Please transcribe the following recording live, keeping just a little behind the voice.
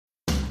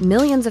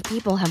Millions of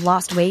people have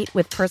lost weight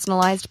with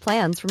personalized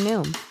plans from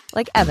Noom.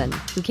 Like Evan,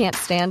 who can't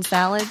stand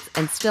salads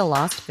and still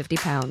lost 50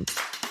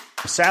 pounds.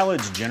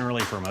 Salads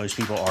generally for most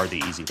people are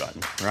the easy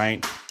button,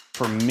 right?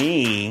 For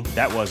me,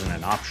 that wasn't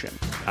an option.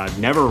 I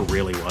never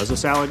really was a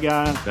salad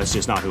guy. That's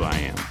just not who I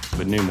am.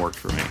 But Noom worked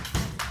for me.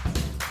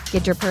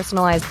 Get your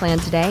personalized plan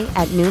today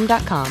at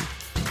Noom.com.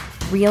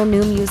 Real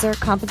Noom user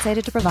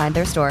compensated to provide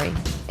their story.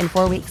 In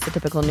 4 weeks, the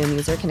typical Noom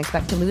user can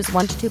expect to lose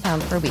 1 to 2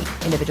 pounds per week.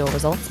 Individual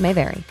results may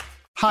vary.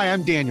 Hi,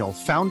 I'm Daniel,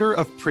 founder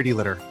of Pretty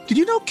Litter. Did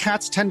you know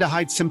cats tend to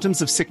hide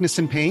symptoms of sickness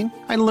and pain?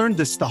 I learned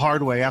this the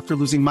hard way after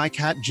losing my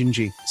cat,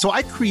 Gingy. So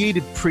I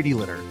created Pretty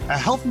Litter, a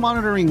health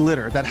monitoring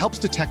litter that helps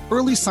detect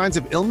early signs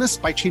of illness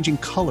by changing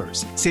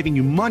colors, saving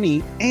you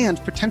money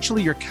and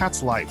potentially your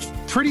cat's life.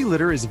 Pretty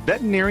Litter is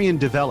veterinarian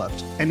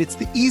developed, and it's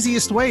the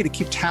easiest way to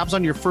keep tabs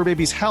on your fur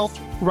baby's health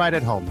right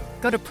at home.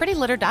 Go to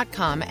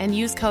prettylitter.com and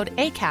use code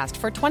ACAST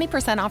for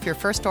 20% off your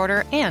first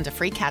order and a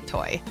free cat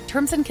toy.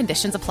 Terms and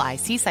conditions apply.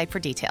 See site for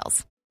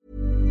details.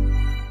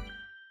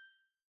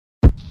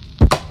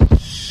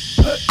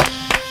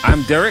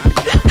 I'm Derek.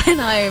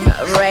 And I'm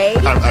Ray.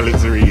 I'm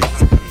Alex Reed.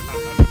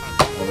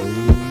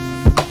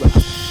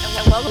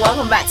 And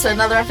welcome back to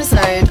another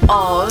episode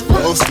of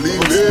Mostly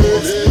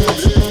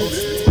Lit.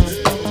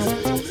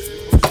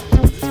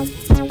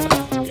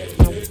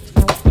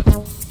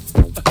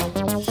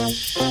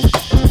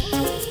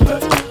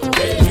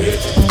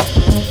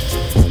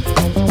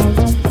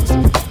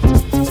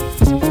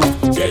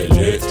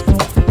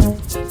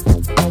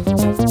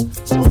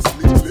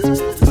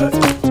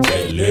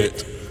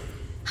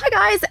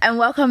 And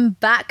welcome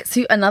back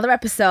to another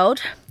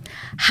episode.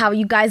 How are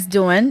you guys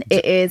doing?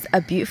 It is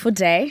a beautiful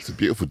day. It's a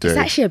beautiful day. It's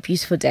actually a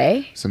beautiful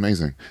day. It's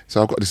amazing.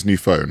 So I've got this new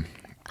phone.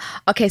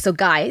 Okay, so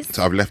guys.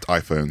 So I've left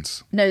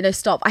iPhones. No,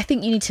 stop. I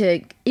think you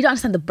don't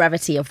understand the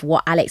brevity of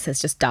what Alex has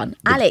just done.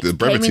 Alex the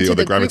brevity came into or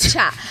the the group gravity?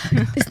 chat.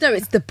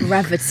 It's the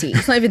brevity.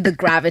 It's not even the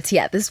gravity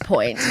at this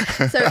point.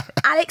 So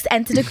Alex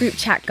entered a group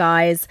chat,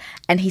 guys,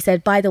 and he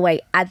said, by the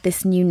way, add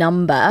this new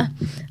number.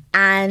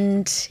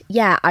 And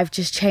yeah, I've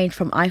just changed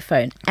from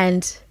iPhone.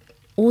 And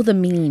all the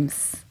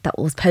memes that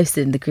was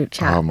posted in the group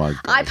chat. Oh my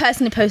God. I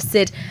personally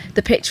posted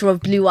the picture of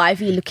Blue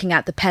Ivy looking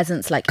at the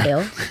peasants like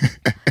ill.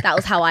 That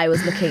was how I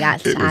was looking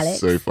at It was Alex.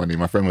 so funny.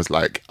 My friend was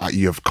like,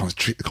 you have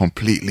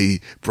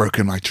completely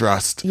broken my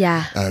trust.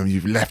 Yeah.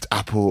 You've left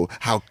Apple.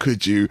 How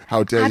could you?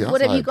 How dare you? I was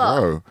what have you like, got?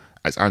 Bro,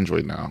 it's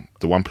Android now.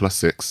 The OnePlus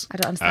 6. I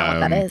don't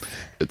understand what that is.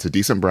 It's a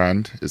decent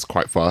brand. It's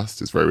quite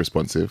fast. It's very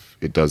responsive.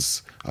 It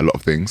does a lot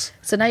of things.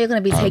 So now you're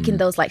going to be taking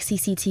those like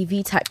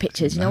CCTV type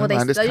pictures. You know what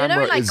man, this you know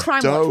camera like is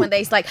Crime dope. Watch when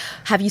they like,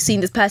 have you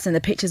seen this person?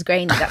 The picture's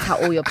grainy. That's how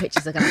all your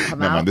pictures are going to come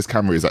No, out. man, this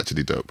camera is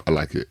actually dope. I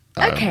like it.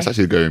 Okay. It's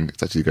actually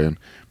going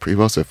pretty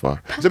well so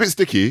far. It's a bit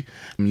sticky.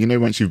 You know,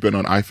 once you've been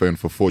on iPhone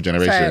for 4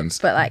 generations.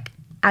 But like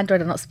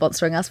Android are not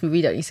sponsoring us. We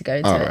really don't need to go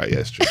into it. All right, yeah,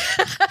 it's true.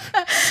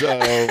 So,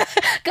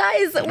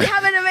 Guys, we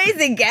have an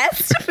amazing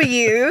guest for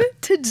you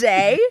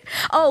today.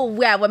 Oh,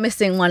 yeah, we're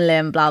missing one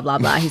limb, blah, blah,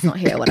 blah. He's not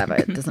here, whatever.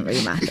 It doesn't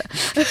really matter.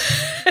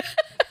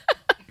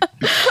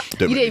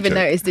 You didn't even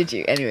notice, did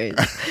you? Anyways,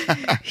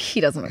 he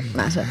doesn't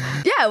matter.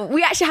 Yeah,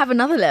 we actually have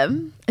another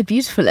limb, a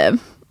beautiful limb.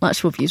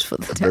 Much more beautiful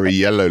than very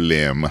yellow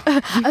limb.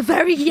 A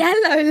very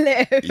yellow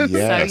limb. Yes.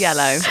 So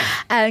yellow.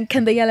 And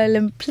can the yellow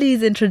limb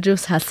please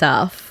introduce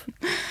herself?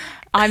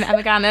 I'm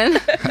Emma Gannon.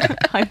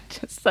 I'm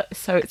just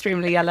so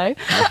extremely yellow.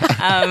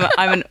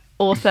 I'm an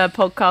author,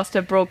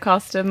 podcaster,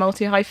 broadcaster,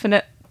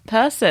 multi-hyphenate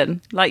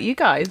person like you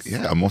guys.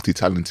 Yeah, a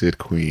multi-talented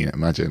queen,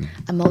 imagine.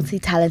 A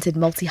multi-talented,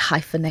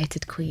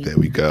 multi-hyphenated queen. There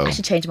we go. I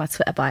should change my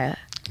Twitter bio.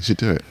 You should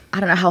do it. I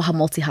don't know how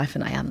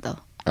multi-hyphen I am, though.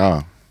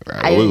 Oh,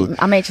 right.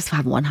 I may just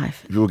have one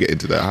hyphen. We'll get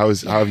into that. How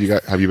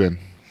have you been?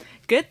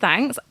 Good,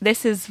 thanks.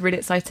 This is really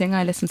exciting.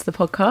 I listened to the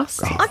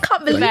podcast. I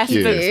can't believe Best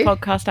you. books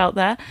podcast out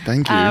there.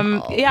 Thank you.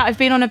 Yeah, I've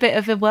been on a bit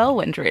of a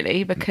whirlwind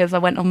really because I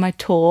went on my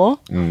tour,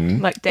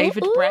 like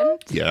David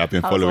Brent. Yeah, I've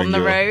been I was following on the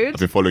your. road. I've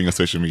been following your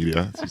social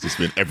media. It's just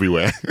been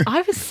everywhere.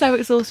 I was so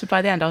exhausted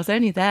by the end. I was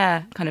only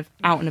there kind of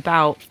out and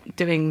about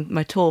doing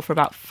my tour for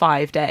about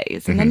 5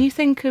 days. And then you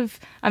think of,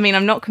 I mean,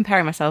 I'm not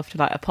comparing myself to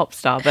like a pop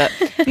star, but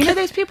you know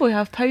those people who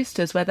have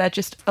posters where they're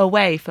just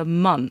away for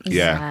months?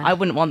 Yeah. I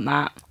wouldn't want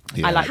that.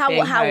 Yeah. I like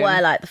being How home.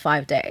 were like the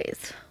 5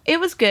 days? It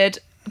was good,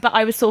 but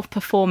I was sort of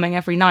performing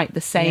every night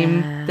the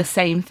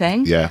same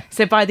thing. Yeah.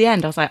 So by the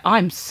end, I was like,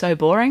 I'm so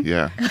boring.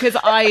 Yeah. Because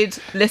I'd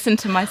listen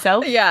to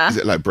myself. Yeah. Is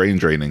it like brain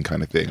draining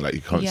kind of thing? Like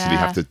you constantly Yeah.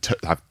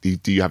 have to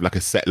do you have like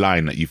a set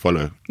line that you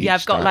follow? Yeah,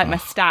 each I've got time? like my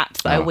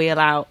stats that I wheel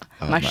out,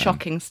 my man.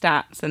 shocking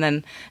stats. And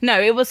then, no,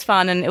 it was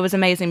fun and it was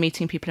amazing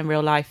meeting people in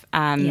real life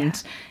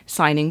and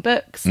signing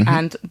books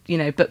and, you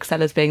know,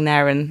 booksellers being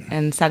there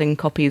and selling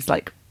copies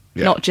like,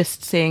 Yeah. not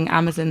just seeing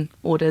Amazon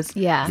orders.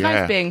 Yeah. It's Yeah.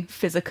 nice being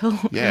physical.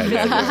 Yeah,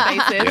 physical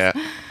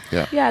spaces.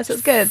 Yeah. Yeah, so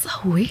it's good.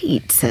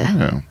 Sweet.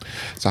 Yeah.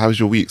 So how's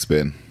your week's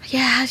been? Yeah,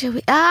 how's your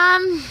week?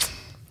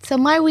 So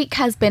my week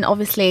has been,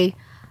 obviously,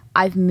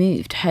 I've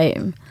moved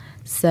home.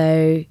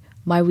 So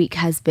my week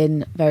has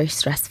been very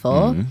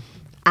stressful.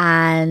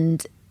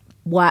 And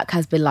work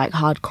has been like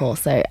hardcore.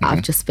 So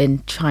I've just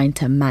been trying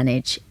to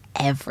manage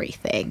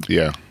everything.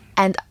 Yeah.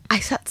 And I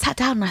sat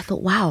down and I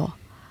thought, wow,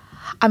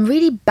 I'm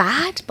really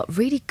bad, but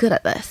really good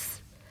at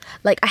this.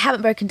 Like, I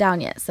haven't broken down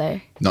yet,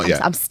 so Not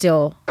yet. I'm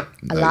still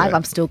alive. yet.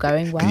 I'm still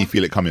going well. Can you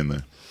feel it coming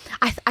though?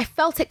 I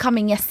felt it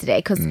coming yesterday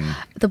because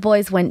the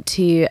boys went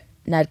to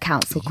Nerd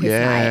Council quiz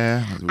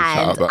Yeah, night, we'll shout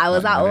out and about I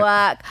was that at in a minute.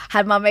 work,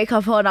 had my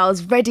makeup on, I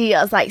was ready. It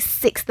was like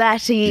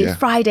 6:30 Yeah.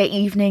 Friday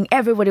evening.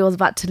 Everybody was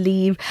about to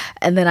leave,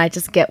 and then I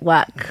just get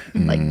work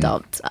like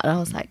dumped, and I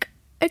was like,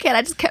 okay. And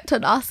I just kept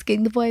on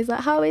asking the boys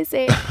like, how is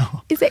it?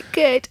 Is it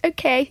good?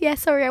 Okay, yeah.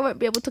 Sorry, I won't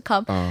be able to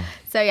come.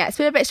 So yeah, it's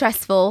been a bit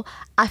stressful.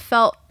 I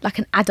felt like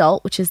an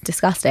adult, which is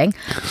disgusting.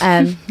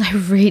 I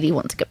really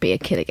want to be a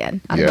kid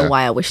again. I don't Yeah. know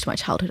why I wished my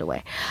childhood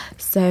away.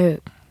 So,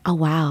 oh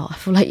wow, I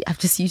feel like I've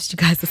just used you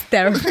guys as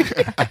therapy.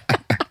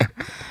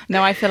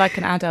 No, I feel like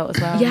an adult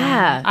as well.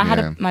 Yeah. I had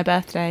Yeah. my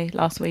birthday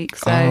last week,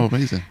 so Oh,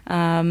 amazing.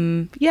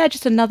 yeah,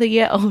 just another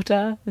year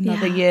older,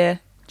 another Yeah. year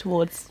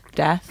towards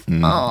death.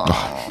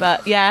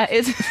 But yeah,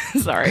 it's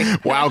sorry.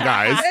 Wow,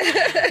 guys.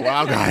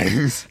 Wow,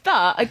 guys.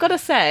 But I gotta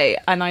say,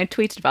 and I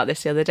tweeted about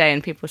this the other day,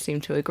 and people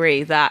seem to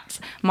agree that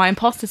my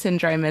imposter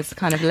syndrome is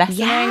kind of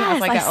lessening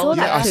as I Yes, get I saw older.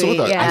 that. Yeah, I saw tweet,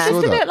 that. yeah. I It's saw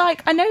just a that. bit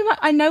like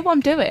I know what I'm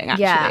doing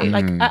actually. Yeah.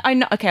 Like I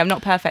know, okay, I'm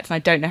not perfect and I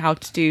don't know how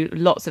to do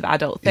lots of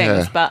adult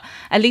things, Yeah. but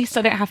at least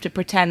I don't have to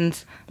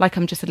pretend like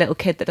I'm just a little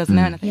kid that doesn't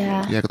know anything.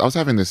 Yeah. Yeah, 'cause I was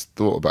having this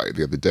thought about it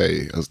the other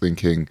day. I was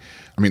thinking,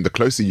 I mean, the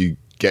closer you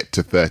get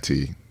to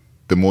 30,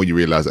 the more you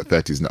realize that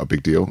 30 is not a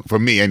big deal. For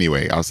me,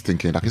 anyway, I was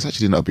thinking, like, it's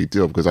actually not a big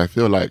deal because I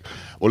feel like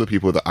all the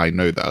people that I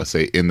know that are,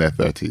 say, in their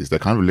 30s, they're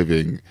kind of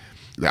living,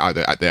 they're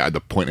either at the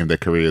point in their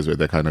careers where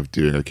they're kind of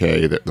doing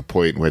okay, they're at the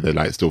point where they're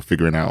like still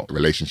figuring out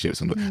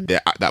relationships, and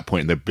they're at that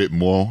point, they're a bit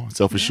more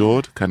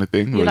self-assured kind of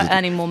thing. You're Whereas like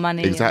earning more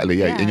money. Exactly,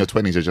 yeah. In your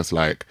 20s, you're just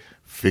like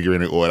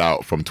figuring it all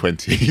out from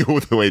 20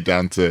 all the way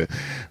down to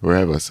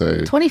wherever.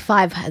 So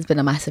 25 has been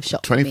a massive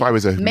shock. for me. 25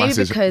 is a maybe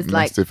massive, because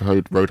like massive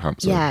road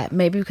hump. So. yeah,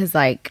 maybe because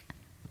like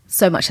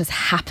so much has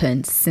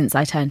happened since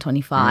I turned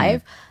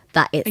 25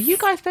 that it's. Are you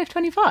guys both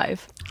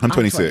 25? I'm I'm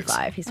 26.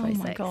 25, he's Oh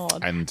 26. my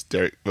god. And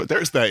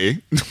Derek's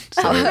 30.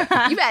 So,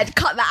 You better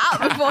cut that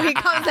out before he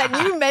comes and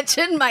you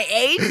mention my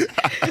age.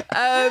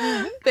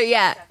 But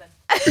yeah.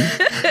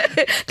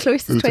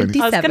 Clarissa's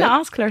 27. I was going to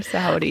ask Clarissa,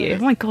 how old are you? Oh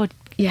my god,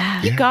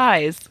 Yeah. you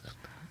guys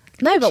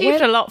No, but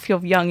achieved we're, a lot for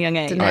your young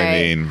age. No. I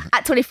mean-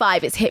 at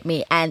 25 it's hit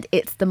me and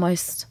it's the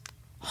most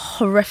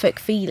horrific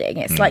feeling.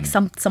 It's like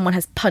someone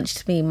has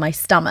punched me in my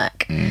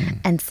stomach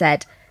and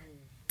said,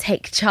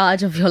 take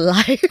charge of your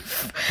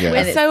life. Yeah. And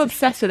We're it's- so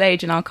obsessed with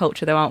age in our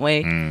culture, though, aren't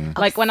we?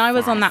 Like when I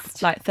was on that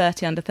Obsessed. like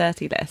 30 under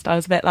 30 list, I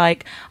was a bit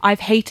like, I've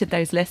hated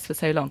those lists for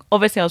so long.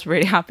 Obviously, I was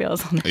really happy I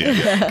was on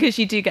it because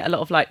you do get a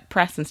lot of like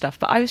press and stuff.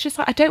 But I was just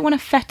like, I don't want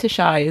to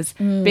fetishize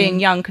being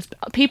young because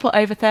people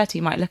over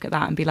 30 might look at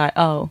that and be like,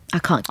 oh, I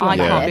can't be I on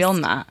that can't be list.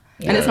 on that.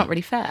 And it's not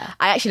really fair.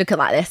 I actually look at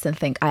that list and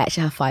think I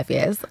actually have 5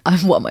 years.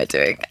 What am I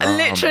doing?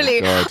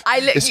 Literally, God.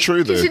 It's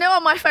true, though. You know,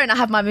 on my phone I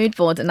have my mood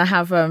board and I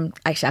have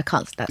actually I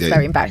can't. That's Yeah,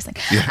 very yeah. embarrassing.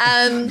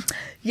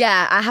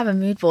 Yeah, I have a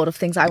mood board of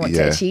things I want to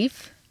Yeah.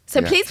 achieve. So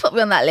Yeah. please put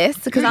me on that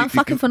list because I'm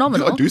fucking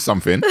phenomenal. You got to do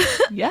something.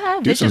 Yeah,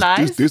 do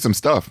visualize. some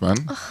stuff, man.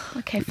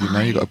 Okay, You know,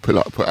 fine. you got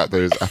to put out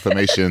those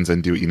affirmations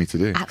and do what you need to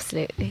do.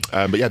 Absolutely.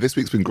 But yeah, this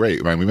week's been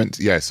great, man. We went,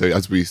 so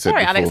as we said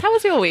Sorry, before, Alex, how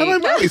was your week? Oh,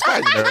 no, it's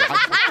fine.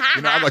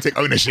 I'm going to take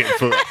ownership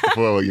for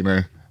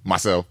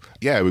myself.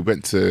 Yeah, we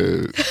went to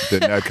the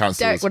Nerd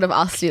Council. Derek would have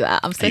asked you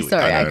that. I'm so He would-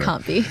 sorry, I I know.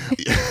 can't be.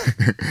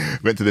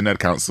 Went to the Nerd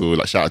Council.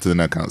 Like, shout out to the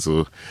Nerd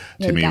Council,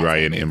 Yeah, to me, you guys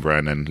Ryan, are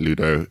Imran, and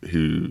Ludo,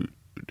 who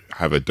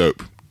have a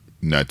dope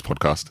nerd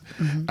podcast,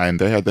 and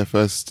they had their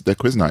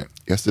quiz night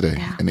yesterday,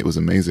 Yeah. and it was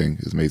amazing.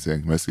 It was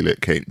amazing. Mostly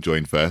lit. Kate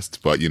joined first,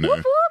 but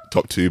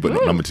top two, but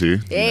not number two.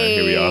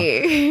 Here we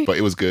Hey. are. But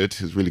it was good.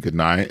 It was a really good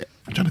night.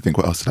 I'm trying to think,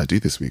 what else did I do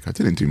this week? I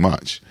didn't do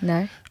much.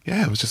 No.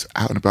 Yeah, I was just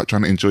out and about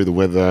trying to enjoy the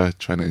weather,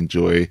 trying to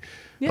enjoy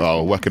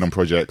working on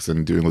projects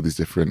and doing all these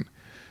different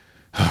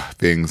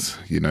things.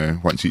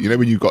 Once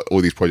when you've got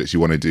all these projects you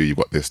want to do, you've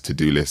got this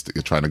to-do list that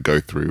you're trying to go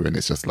through, and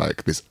it's just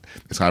like this.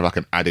 It's kind of like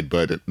an added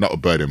burden, not a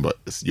burden, but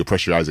you're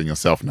pressurizing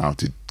yourself now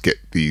to get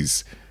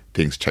these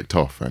things checked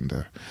off.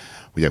 And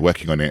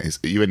working on it,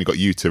 you only got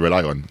you to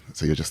rely on,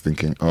 so you're just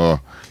thinking, oh,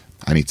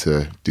 I need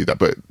to do that.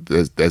 But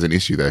there's an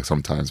issue there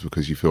sometimes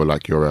because you feel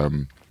like you're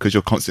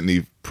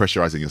constantly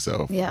pressurizing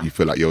yourself. Yeah. You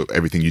feel like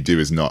everything you do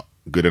is not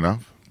good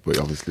enough. But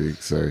obviously,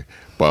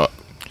 but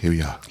here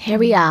we are. Here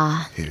we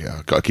are.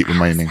 Got to keep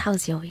reminding.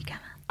 How's your week,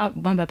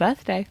 Emma? My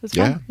birthday. It was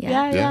Yeah? fun.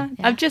 Yeah. Yeah.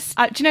 I've just,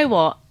 do you know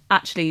what?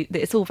 Actually,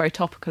 it's all very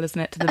topical,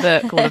 isn't it, to the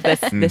book, all of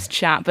this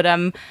chat. But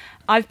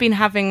I've been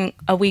having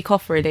a week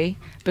off, really,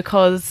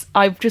 because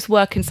I just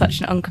work in such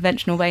an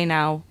unconventional way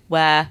now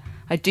where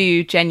I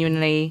do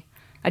genuinely...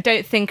 I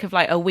don't think of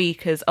like a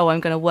week as, I'm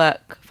going to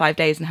work 5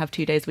 days and have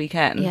 2 days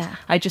weekend. Yeah.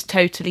 I just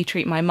totally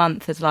treat my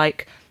month as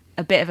like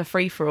a bit of a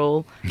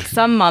free-for-all.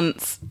 Some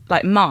months,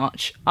 like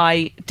March,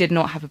 I did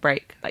not have a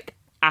break, like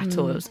at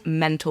all. It was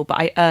mental, but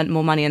I earned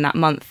more money in that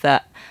month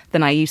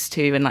than I used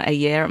to in like a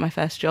year at my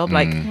first job.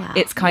 Like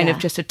it's kind of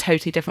just a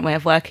totally different way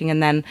of working.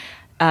 And then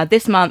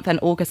this month and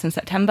August and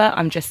September,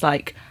 I'm just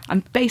like,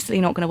 I'm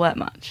basically not going to work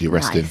much. You're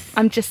resting.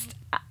 Nice.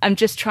 I'm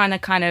just trying to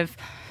kind of,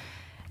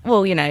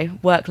 well, you know,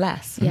 work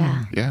less.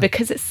 Yeah. Yeah.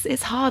 Because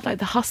it's hard. Like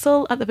the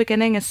hustle at the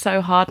beginning is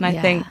so hard. And I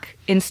think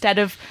instead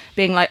of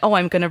being like, oh,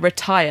 I'm going to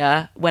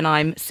retire when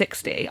I'm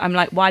 60, I'm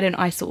like, why don't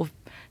I sort of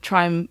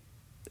try and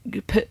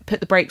put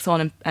the brakes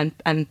on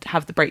and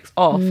have the brakes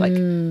off like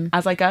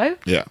as I go.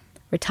 Yeah.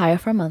 Retire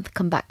for a month,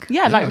 come back.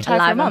 Yeah, like retire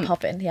for a Alive month. and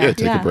popping. Yeah, Yeah.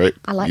 take a break.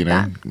 I like you know,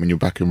 that. when you're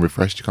back and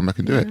refreshed, you come back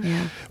and do it.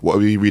 What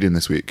are you reading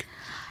this week?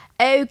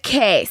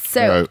 Okay,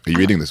 so Are you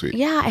reading this week?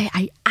 yeah,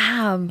 I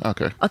am.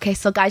 Okay. Okay,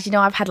 so guys, you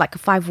know I've had like a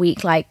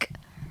 5-week like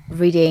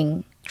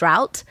reading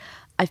drought.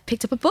 I've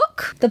picked up a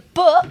book. The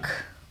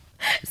book.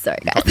 Sorry,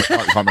 guys. I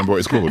can't remember what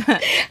it's called.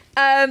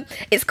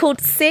 It's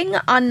called Sing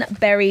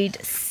Unburied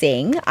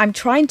Sing. I'm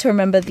trying to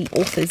remember the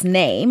author's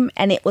name,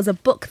 and it was a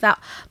book that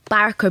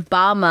Barack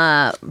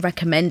Obama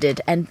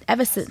recommended, and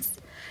ever since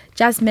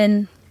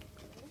Jasmine,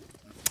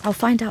 I'll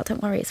find out.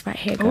 Don't worry, it's right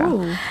here,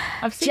 girl. Ooh,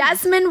 I've seen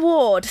Jasmine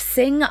Ward,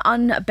 Sing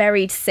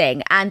Unburied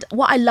Sing. And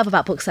what I love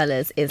about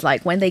booksellers is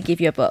like when they give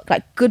you a book,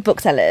 like good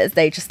booksellers,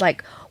 they just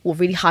like will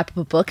really hype up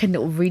a book and it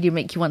will really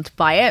make you want to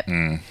buy it.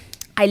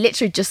 I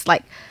literally just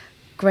like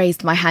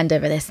grazed my hand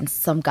over this, and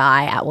some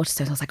guy at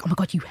Waterstones, I was like, oh my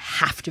god, you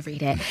have to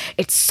read it,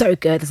 it's so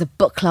good. There's a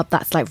book club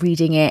that's like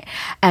reading it,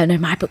 and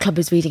my book club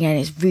is reading it and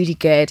it's really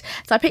good.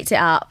 So I picked it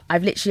up.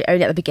 I've literally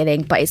only at the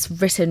beginning, but it's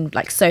written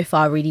like so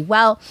far really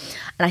well,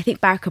 and I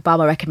think Barack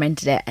Obama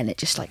recommended it and it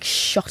just like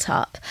shot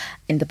up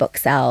in the book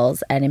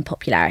sales and in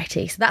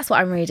popularity. So that's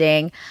what I'm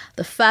reading,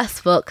 the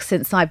first book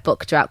since my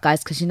book drought,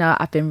 guys, because you know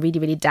I've been really,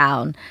 really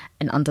down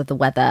and under the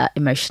weather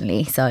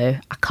emotionally, so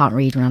I can't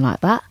read when I'm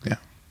like that. Yeah.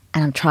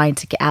 And I'm trying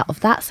to get out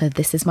of that. So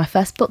this is my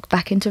first book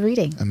back into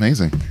reading.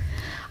 Amazing.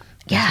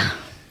 Yeah.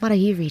 What are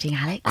you reading,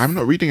 Alex? I'm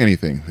not reading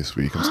anything this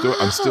week. I'm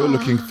still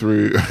looking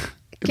through.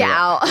 Get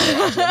out.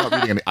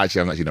 I'm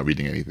actually not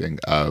reading anything.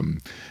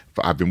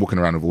 But I've been walking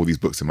around with all these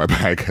books in my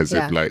bag as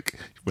if like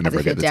whenever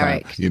As I if get the you're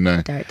time, Derek. you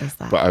know. Derek does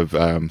that. But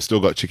I've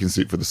still got Chicken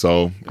Soup for the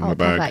Soul in my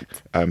bag.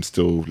 Perfect. I'm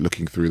still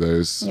looking through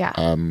those. Yeah.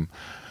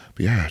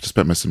 But yeah, I just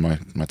spent most of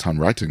my time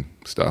writing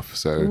stuff.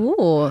 So,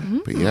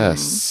 Ooh. but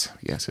yes.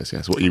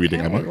 What are you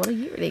reading, Emma? What are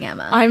you reading,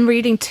 Emma? I'm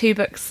reading 2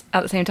 books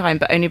at the same time,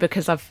 but only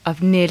because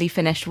I've nearly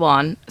finished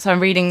one. So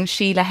I'm reading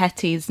Sheila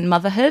Hetty's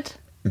Motherhood,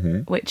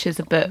 which is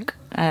a book.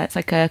 It's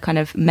like a kind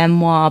of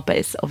memoir, but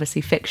it's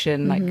obviously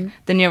fiction. Like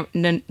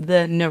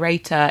the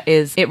narrator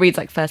it reads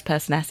like first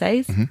person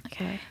essays.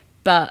 Okay.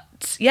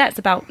 But yeah, it's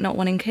about not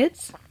wanting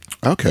kids.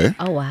 Okay.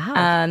 Oh,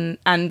 wow.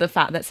 And the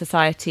fact that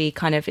society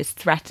kind of is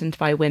threatened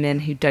by women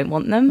who don't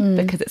want them,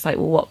 because it's like,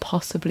 well, what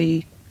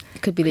possibly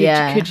Could be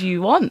the could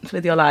you want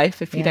with your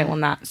life if you don't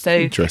want that? So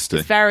Interesting.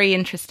 It's a very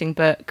interesting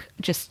book,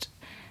 just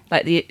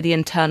like the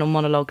internal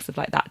monologues of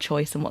like that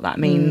choice and what that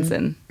means,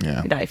 and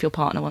like if your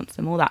partner wants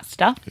them, all that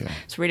stuff.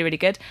 It's really, really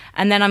good.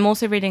 And then I'm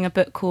also reading a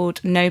book called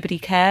Nobody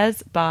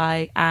Cares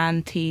by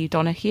Anne T.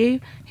 Donahue,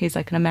 who's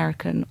like an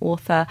American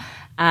author,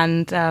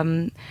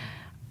 and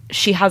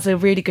she has a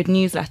really good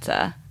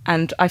newsletter.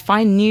 And I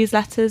find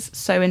newsletters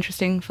so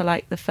interesting for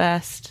like the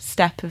first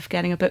step of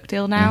getting a book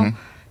deal now,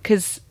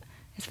 because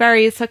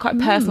it's a quite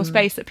personal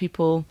space that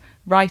people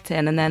write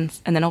in, and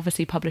then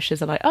obviously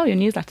publishers are like, oh, your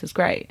newsletter's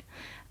great.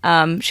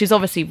 She's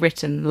obviously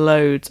written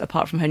loads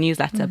apart from her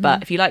newsletter,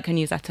 but if you like her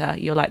newsletter,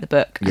 you'll like the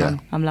book.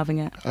 I'm loving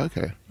it.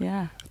 Okay.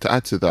 Yeah. To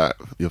add to that,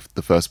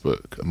 the first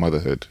book,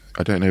 Motherhood,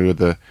 I don't know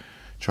whether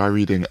try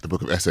reading the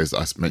book of essays that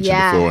I mentioned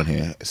before on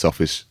here,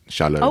 Selfish,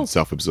 Shallow, and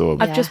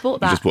Self-Absorbed. I've just bought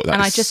that.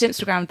 And I just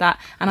Instagrammed that,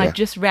 and I Yeah.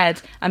 just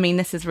read, I mean,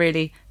 this is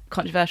really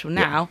controversial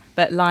now,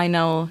 but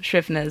Lionel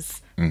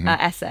Shrivner's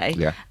essay,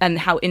 and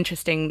how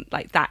interesting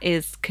like that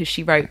is, because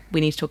she wrote We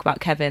Need to Talk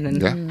About Kevin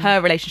and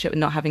her relationship with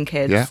not having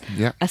kids,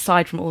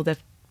 aside from all the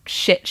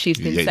shit she's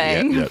been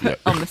saying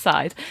on the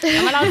side.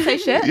 Am I allowed to say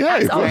shit?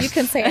 Yeah, Oh, you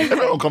can say anything.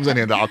 Everyone comes in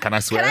here and like, oh, can I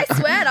swear? Can I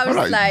swear? And I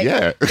was like,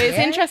 yeah. But it's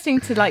interesting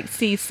to like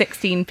see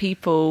 16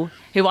 people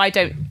who I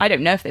don't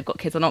know if they've got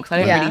kids or not, because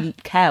I don't really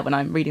care when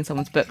I'm reading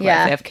someone's book, like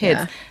if they have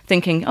kids,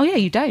 thinking, oh yeah,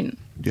 you don't.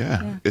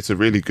 Yeah, it's a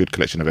really good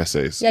collection of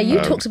essays. Yeah,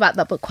 you talked about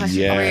that book quite often.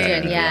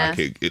 Yeah.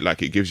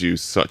 Like it gives you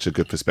such a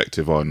good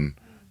perspective on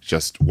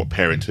just what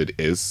parenthood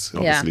is.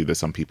 Obviously, there's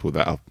some people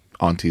that are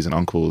aunties and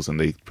uncles and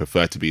they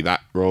prefer to be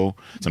that role.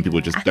 Some people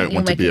just don't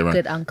want to be around.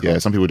 Good uncle. Yeah,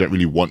 some people don't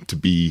really want to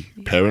be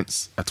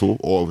parents at all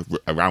or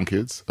around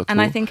kids at all.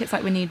 I think it's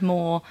like we need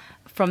more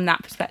from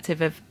that perspective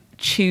of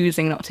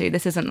choosing not to.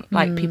 This isn't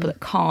like people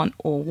that can't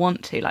or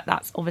want to. Like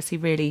that's obviously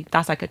really,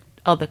 that's like a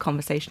other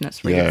conversation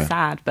that's really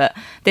sad. But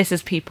this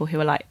is people who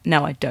are like,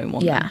 no, I don't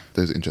want them.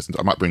 Those are interesting.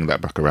 I might bring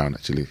that back around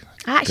actually.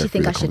 I actually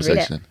think I should read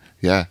it.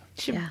 Yeah.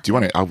 Yeah. Do you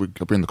want it? I'll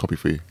bring the copy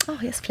for you. Oh,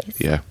 yes, please.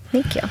 Yeah.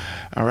 Thank you.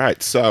 All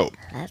right. So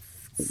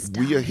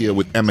we are here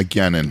with Emma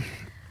Gannon.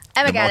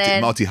 Emma Gannon.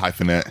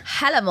 Multi-hyphenate.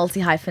 Hella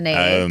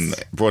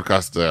multi-hyphenate.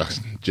 Broadcaster,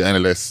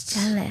 journalist,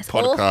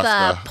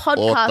 author,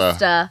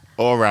 podcaster,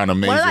 all around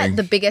amazing. One of like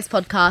the biggest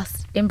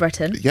podcasts in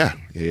Britain. Yeah.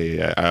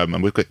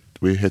 And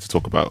we're here to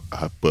talk about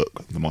her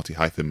book, The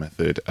Multi-Hyphen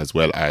Method, as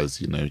well as,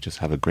 just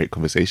have a great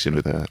conversation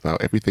with her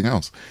about everything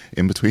else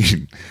in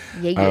between.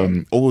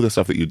 All the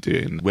stuff that you're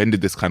doing. When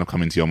did this kind of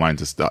come into your mind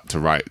to start to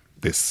write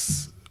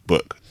this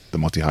book, The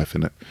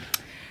Multi-Hyphenate?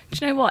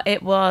 Do you know what?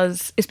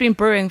 It's been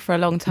brewing for a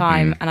long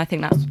time, and I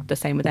think that's the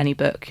same with any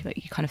book. Like,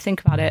 you kind of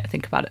think about it,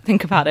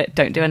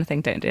 don't do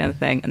anything,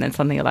 and then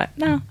suddenly you're like,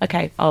 no,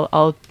 okay,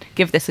 I'll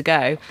give this a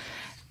go.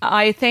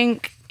 I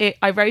think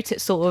I wrote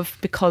it sort of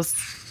because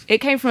it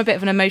came from a bit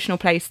of an emotional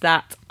place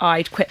that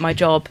I'd quit my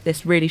job,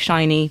 this really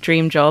shiny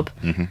dream job,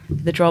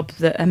 the job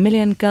that a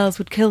million girls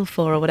would kill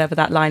for, or whatever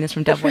that line is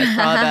from Devil Wears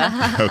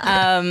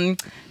Prada,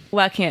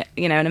 working at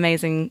an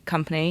amazing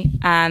company,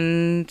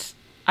 and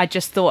I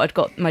just thought I'd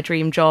got my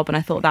dream job, and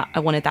I thought that I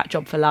wanted that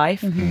job for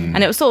life.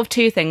 And it was sort of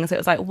two things. It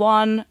was like,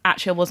 one,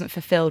 actually I wasn't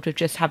fulfilled with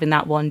just having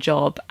that one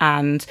job,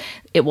 and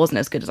it wasn't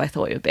as good as I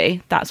thought it would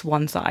be. That's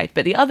one side.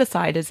 But the other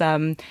side is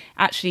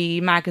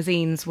actually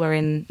magazines were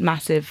in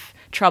massive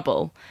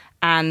trouble,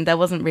 and there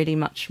wasn't really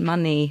much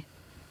money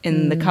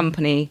in the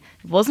company.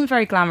 It wasn't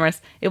very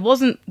glamorous. It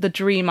wasn't the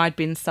dream I'd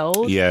been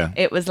sold. Yeah.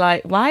 It was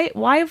like, why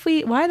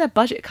are there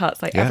budget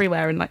cuts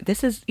everywhere? And like,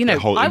 this is, I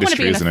want to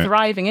be in a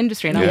thriving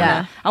industry, and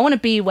I want to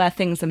be where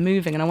things are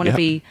moving, and I want to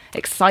be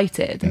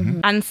excited.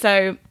 And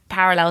so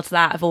parallel to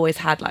that, I've always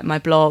had like my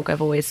blog.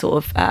 I've always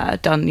sort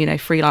of done,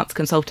 freelance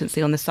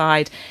consultancy on the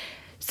side.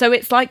 So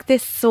it's like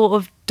this sort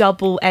of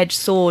double-edged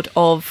sword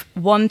of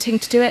wanting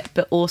to do it,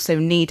 but also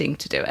needing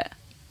to do it.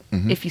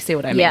 If you see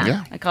what I mean.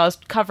 Yeah. Like, I was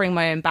covering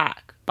my own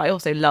back, but I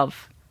also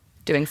love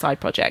doing side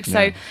projects.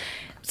 So,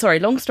 sorry,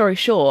 long story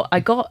short,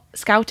 I got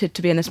scouted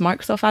to be in this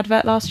Microsoft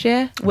advert last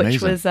year,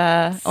 which was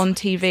on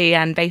TV,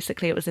 and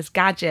basically it was this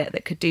gadget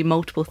that could do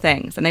multiple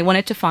things. And they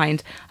wanted to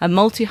find a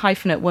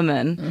multi-hyphenate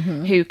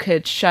woman who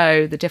could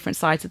show the different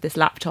sides of this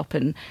laptop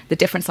and the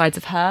different sides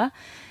of her.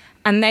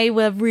 And they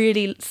were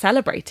really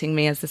celebrating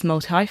me as this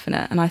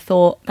multi-hyphenate. And I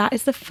thought, that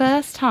is the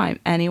first time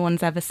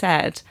anyone's ever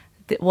said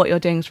that what you're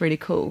doing is really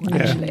cool,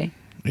 actually.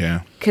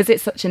 Yeah. Because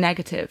it's such a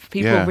negative.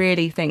 People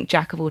really think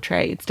jack of all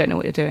trades, don't know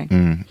what you're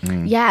doing.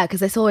 Yeah,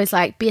 because it's always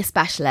like, be a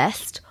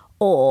specialist,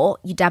 or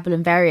you dabble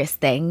in various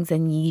things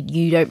and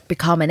you don't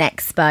become an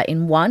expert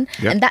in one.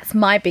 And that's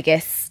my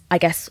biggest, I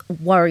guess,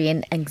 worry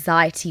and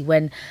anxiety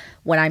when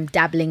I'm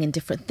dabbling in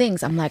different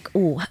things. I'm like,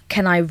 oh,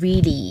 can I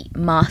really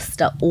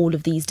master all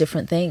of these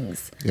different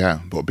things?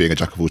 Yeah, but being a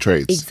jack of all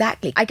trades.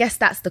 Exactly. I guess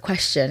that's the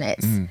question.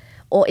 It's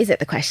or is it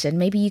the question?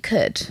 Maybe you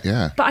could.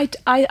 Yeah. But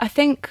I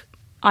think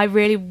I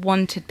really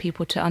wanted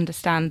people to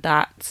understand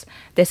that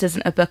this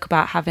isn't a book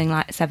about having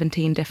like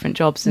 17 different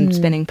jobs and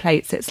spinning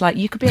plates. It's like,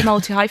 you could be a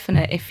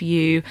multi-hyphenate if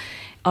you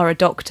are a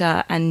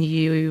doctor and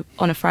you,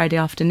 on a Friday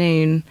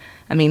afternoon,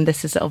 I mean,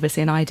 this is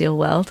obviously an ideal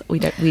world. We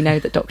know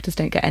that doctors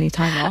don't get any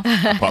time off.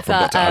 Apart from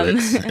Dr.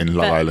 Alex in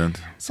Love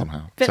Island,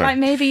 somehow. But like,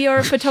 maybe you're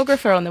a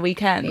photographer on the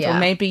weekend, or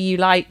maybe you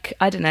like,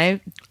 I don't know,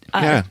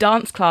 a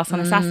dance class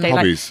on a Saturday.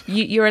 Hobbies.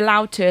 Like, you're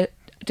allowed to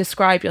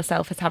describe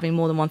yourself as having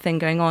more than one thing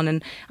going on.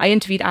 And I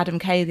interviewed Adam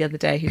Kay the other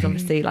day, who's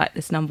obviously like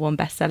this #1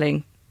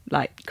 best-selling,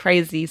 like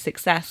crazy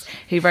success,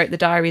 who wrote the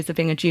Diaries of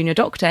Being a Junior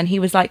Doctor, and he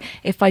was like,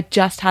 if I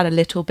just had a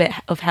little bit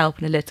of help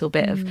and a little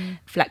bit of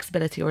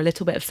flexibility or a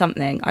little bit of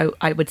something,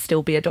 I would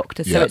still be a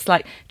doctor. So it's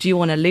like, do you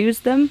want to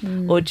lose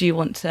them or do you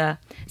want to?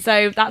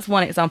 So that's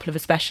one example of a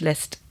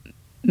specialist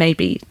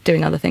maybe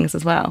doing other things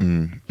as well.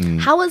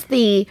 How was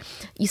you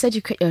said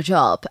you quit your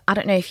job. I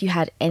don't know if you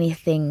had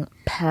anything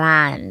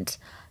planned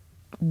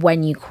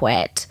when you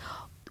quit.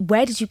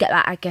 Where did you get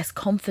that, I guess,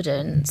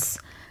 confidence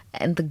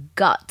and the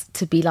gut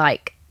to be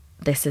like,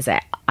 this is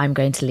it, I'm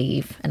going to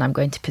leave and I'm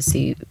going to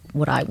pursue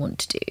what I want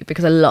to do?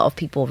 Because a lot of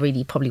people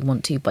really probably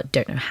want to, but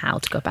don't know how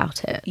to go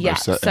about it. Yeah,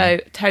 so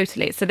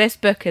totally. So this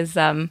book is,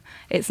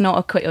 it's not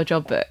a quit your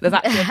job book. There's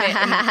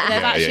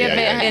actually a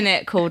bit in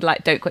it called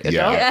like, don't quit your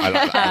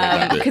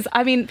job. Because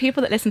I mean, people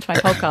that listen to my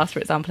podcast, for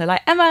example, are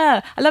like,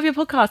 Emma, I love your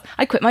podcast.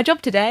 I quit my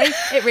job today.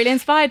 It really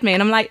inspired me.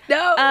 And I'm like,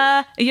 no,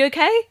 are you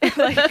okay?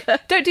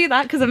 Like, don't do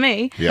that because of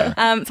me. Yeah.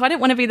 So I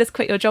didn't want to be this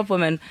quit your job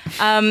woman.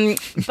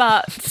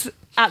 But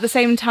at the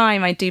same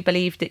time, I do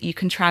believe that you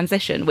can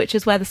transition, which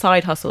is where the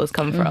side hustle has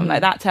come from.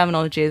 Like, that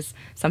terminology is,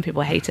 some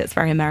people hate it, it's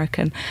very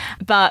American.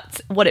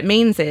 But what it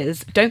means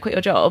is, don't quit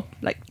your job.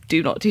 Like,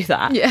 do not do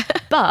that. Yeah.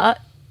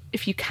 But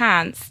if you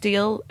can,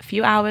 steal a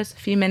few hours, a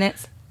few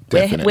minutes.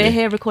 We're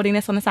here recording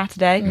this on a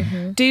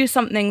Saturday. Do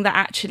something that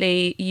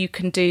actually you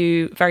can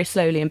do very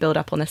slowly and build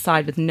up on the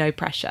side with no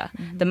pressure.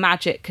 The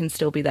magic can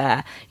still be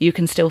there. You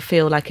can still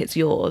feel like it's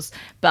yours,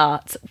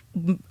 but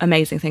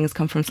amazing things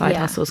come from side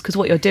hustles, because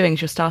what you're doing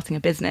is you're starting a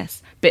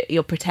business, but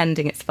you're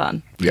pretending it's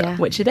fun,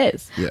 which it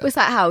is. Was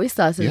that how we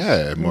started?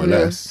 Yeah, more or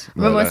less.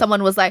 Remember when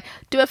someone was like,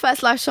 do a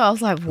first live show? I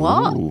was like,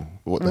 what? Ooh,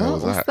 what the hell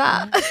was What's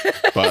that?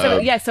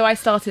 that? So I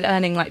started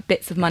earning like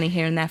bits of money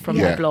here and there from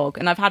my blog,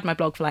 and I've had my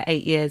blog for like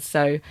 8 years,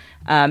 so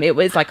it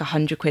was like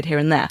 £100 here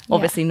and there.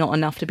 Obviously not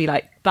enough to be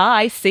like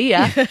bye, see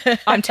ya.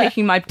 I'm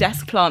taking my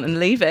desk plant and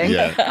leaving.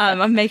 Yeah.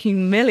 I'm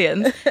making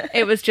millions.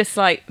 It was just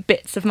like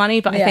bits of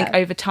money, but I think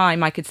over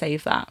time I could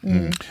save that.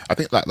 I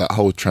think like that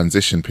whole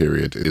transition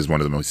period is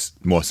one of the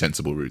more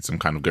sensible routes. I'm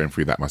kind of going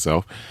through that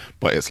myself,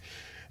 but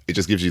it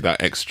just gives you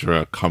that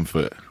extra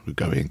comfort with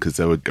going, because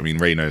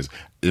Ray knows,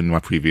 in my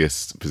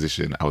previous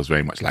position, I was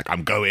very much like,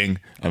 I'm going,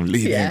 I'm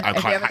leaving, I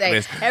can't hack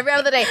this. Every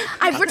other day,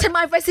 I've written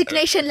my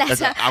resignation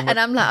letter, and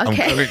I'm like,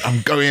 okay.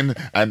 I'm going,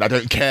 and I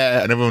don't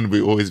care. And everyone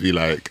will always be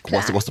like,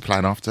 what's the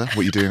plan after? What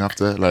are you doing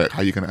after? Like,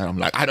 how are you going to? I'm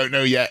like, I don't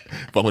know yet,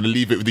 but I'm going to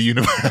leave it with the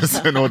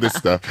universe and all this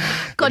stuff.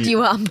 God, you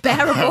were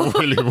unbearable. I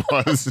really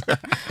was.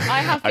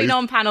 I have been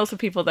on panels with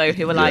people, though,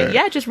 who were like,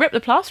 yeah, just rip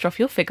the plaster off,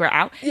 you'll figure it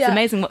out. It's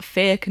amazing what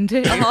fear can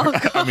do. Oh,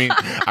 God. I mean,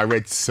 I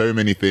read so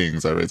many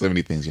things,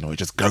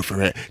 just go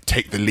for it,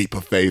 take the leap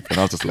of faith. And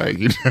I was just like,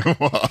 you know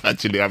what?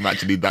 I'm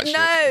actually that shit.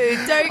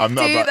 No, don't do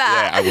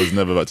that. Yeah, I was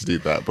never about to do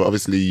that. But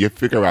obviously, you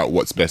figure out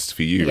what's best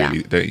for you,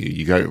 really, don't you?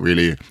 You don't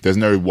really, there's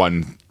no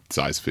one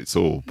size fits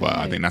all. But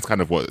I think that's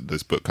kind of what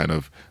this book kind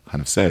of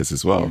says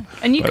as well. Yeah.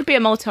 And you could be a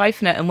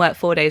multi-hyphenate and work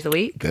 4 days a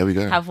week. There we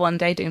go. Have one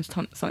day doing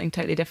something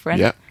totally different.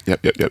 Yep.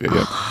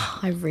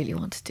 I really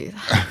want to do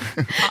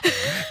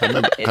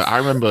that. I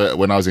remember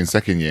when I was in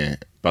second year,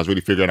 I was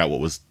really figuring out what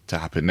was to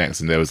happen next,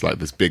 and there was like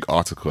this big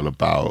article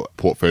about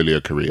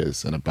portfolio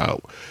careers and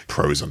about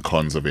pros and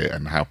cons of it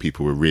and how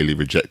people were really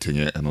rejecting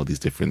it and all these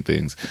different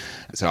things.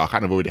 So I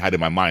kind of already had in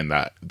my mind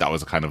that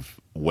was a kind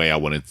of way I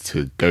wanted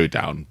to go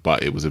down,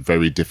 but it was a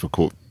very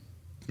difficult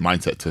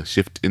mindset to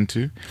shift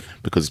into,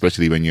 because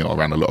especially when you're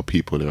around a lot of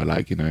people who are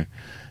like, you know,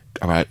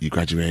 all right, you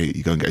graduate,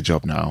 you go and get a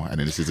job now, and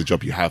then this is a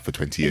job you have for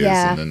 20 years,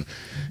 and then,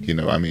 you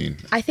know what I mean?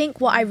 I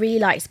think what I really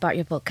liked about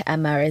your book,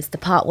 Emma, is the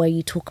part where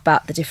you talk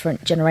about the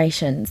different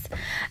generations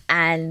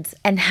and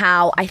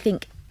how I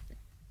think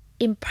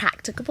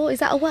impracticable, is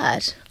that a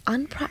word?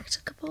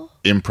 Impracticable,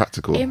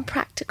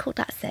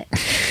 that's it.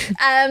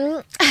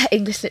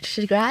 English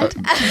literature grad.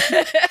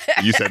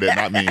 You said it,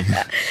 not me.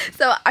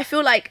 So I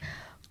feel like,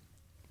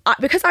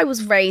 because I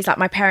was raised, like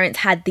my parents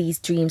had these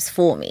dreams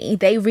for me,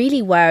 they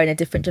really were in a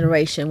different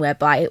generation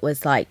whereby it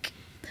was like,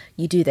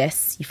 you do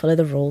this, you follow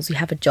the rules, you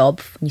have a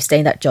job, and you stay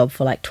in that job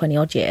for like 20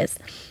 odd years,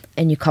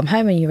 and you come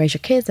home and you raise your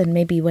kids, and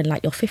maybe when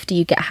like you're 50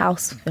 you get a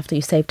house after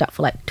you saved up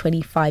for like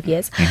 25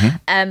 years.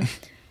 And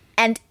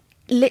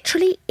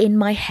literally in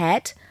my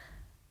head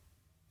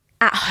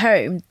at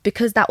home,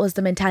 because that was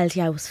the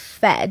mentality I was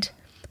fed,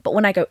 but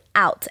when I go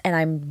out and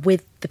I'm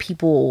with the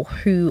people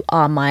who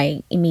are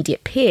my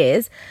immediate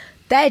peers,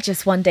 they're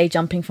just one day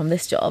jumping from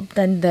this job,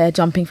 then they're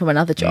jumping from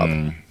another job.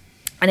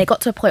 And it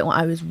got to a point where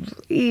I was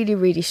really,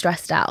 really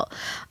stressed out.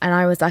 And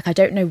I was like, I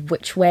don't know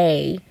which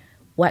way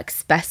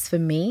works best for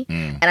me.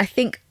 And I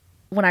think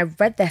when I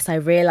read this, I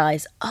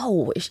realized,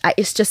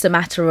 it's just a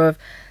matter of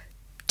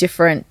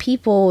different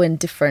people in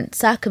different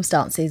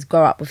circumstances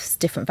grow up with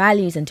different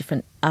values and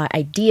different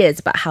ideas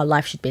about how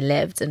life should be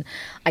lived. And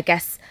I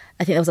think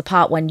there was a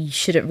part when you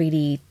shouldn't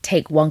really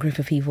take one group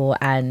of people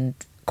and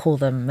call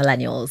them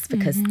millennials,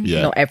 because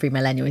not every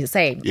millennial is the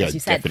same. As you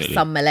said, definitely.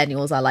 Some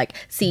millennials are like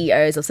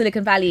CEOs of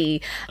Silicon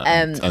Valley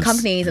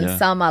companies, and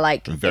some are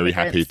like very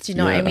happy. Do you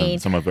know what I mean?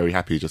 Some are very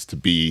happy just to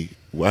be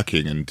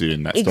working and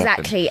doing that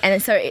exactly stuff.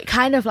 And so it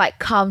kind of like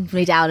calmed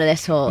me down a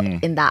little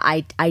in that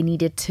I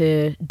needed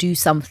to do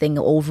something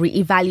or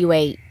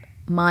reevaluate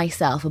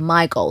myself and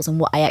my goals and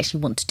what I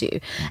actually want to do,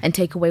 and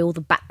take away all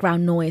the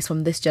background noise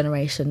from this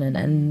generation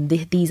and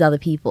these other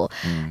people.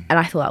 And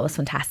I thought that was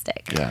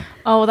fantastic.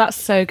 Oh, that's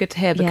so good to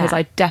hear, because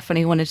I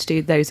definitely wanted to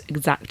do those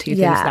exact two things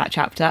in that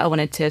chapter. I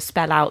wanted to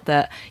spell out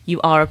that you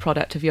are a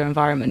product of your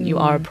environment, you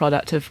are a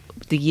product of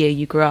the year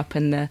you grew up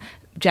and the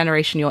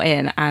generation you're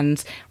in,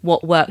 and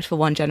what worked for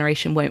one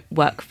generation won't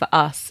work for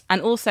us. And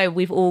also,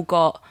 we've all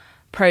got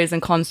pros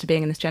and cons to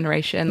being in this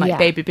generation. Like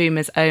baby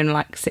boomers own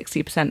like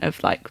 60%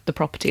 of like the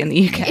property in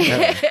the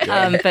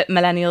UK. But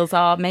millennials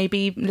are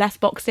maybe less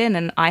boxed in,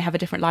 and I have a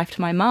different life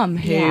to my mum,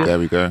 who there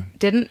we go.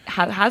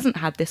 hasn't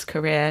had this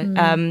career.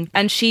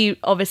 And she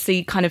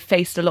obviously kind of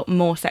faced a lot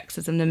more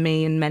sexism than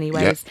me in many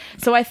ways.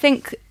 So I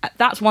think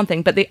that's one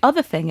thing. But the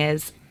other thing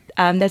is,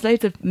 there's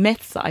loads of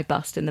myths that I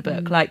bust in the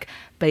book, like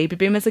baby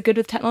boomers are good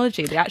with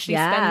technology. They actually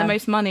spend the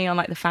most money on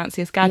like the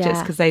fanciest gadgets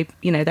because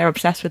they're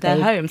obsessed with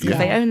their homes, because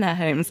they own their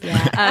homes.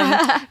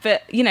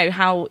 But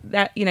how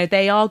that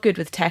they are good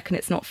with tech, and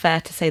it's not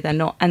fair to say they're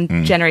not.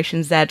 And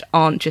Generation Z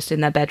aren't just in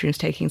their bedrooms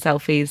taking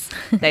selfies.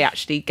 They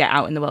actually get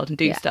out in the world and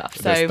do stuff.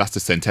 So that's the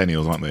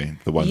centennials, aren't they?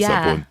 The ones that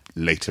are born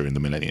later in the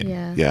millennium.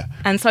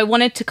 And so I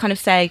wanted to kind of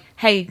say,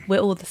 hey, we're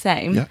all the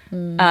same.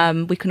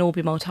 We can all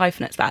be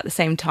multi-hyphenates, but at the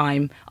same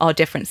time our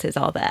differences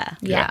are there.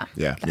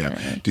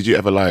 Did you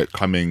ever like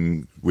coming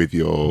with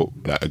your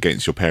like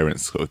against your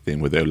parents sort of thing?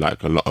 Were there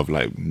like a lot of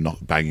like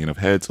not banging of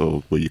heads,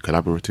 or were you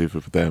collaborative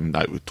with them,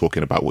 like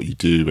talking about what you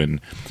do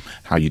and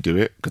how you do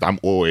it? Because I'm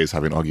always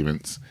having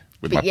arguments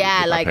with my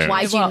parents.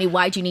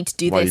 Why do you need to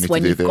do this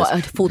when you've got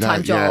a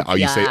full-time job? Are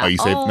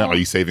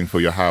you saving for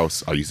your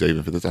house? Are you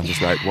saving for this? I'm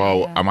just like,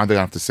 well, am I going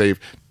to have to save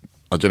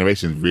our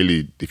generation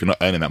really, if you're not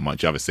earning that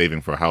much, you're either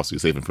saving for a house or you're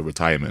saving for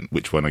retirement.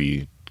 Which one are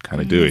you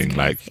kind of doing?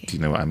 Like, do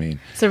you know what I mean?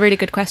 It's a really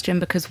good question,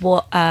 because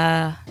what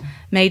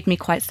made me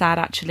quite sad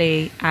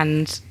actually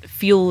and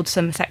fueled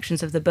some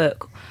sections of the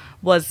book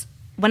was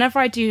whenever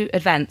I do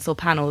events or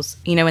panels,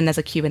 you know, when there's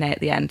a Q&A at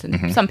the end,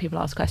 and some people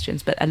ask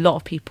questions, but a lot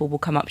of people will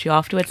come up to you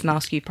afterwards and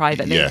ask you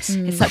privately. Yes.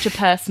 It's such a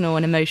personal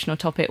and emotional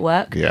topic at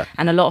work. Yeah.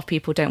 And a lot of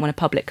people don't want to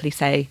publicly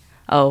say,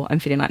 oh, I'm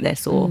feeling like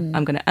this, or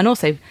I'm going to... And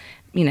also,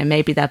 you know,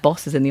 maybe their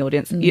boss is in the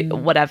audience,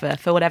 whatever,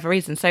 for whatever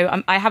reason.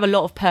 So I have a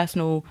lot of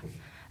personal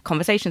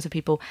conversations with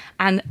people,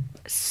 and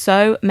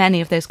so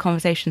many of those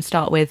conversations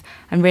start with,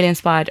 I'm really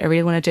inspired, I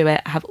really want to do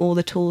it, I have all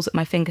the tools at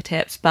my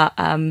fingertips, but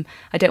I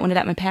don't want to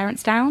let my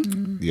parents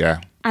down.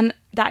 Yeah. And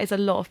that is a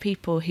lot of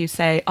people who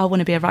say, I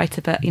want to be a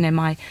writer, but you know,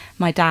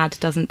 my dad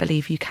doesn't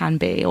believe you can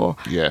be, or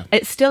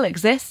it still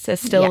exists. There's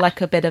still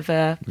like a bit of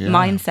a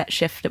mindset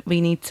shift that we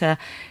need to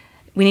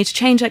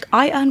change. Like,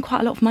 I earn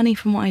quite a lot of money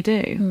from what I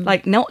do.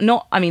 Like, not.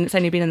 I mean, it's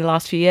only been in the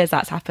last few years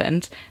that's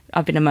happened.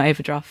 I've been in my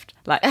overdraft,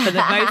 like, for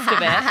the most of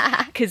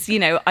it. Because, you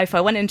know, if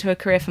I went into a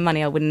career for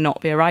money, I would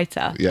not be a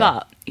writer. Yeah.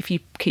 But if you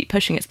keep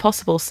pushing, it's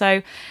possible.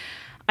 So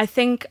I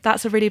think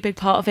that's a really big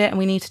part of it. And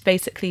we need to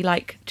basically,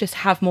 like, just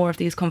have more of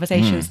these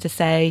conversations to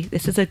say,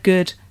 this is a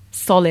good,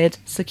 solid,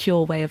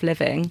 secure way of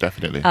living.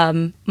 Definitely.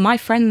 My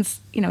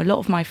friends, you know, a lot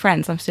of my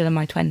friends, I'm still in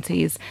my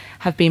 20s,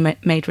 have been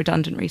made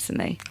redundant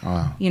recently.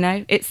 Wow. You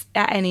know, it's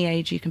at any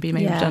age you can be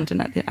made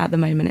redundant at the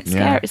moment. It's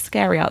scary. It's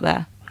scary out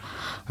there.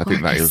 I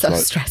think that is so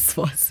like,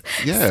 stressful.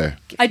 Yeah.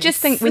 I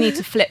just think we need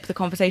to flip the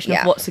conversation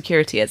of what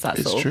security is.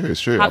 That's all. It's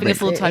true. Having a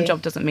full-time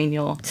job doesn't mean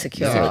you're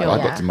secure. I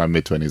got to my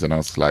mid-20s and I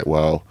was like,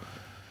 well,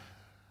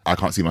 I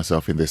can't see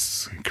myself in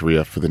this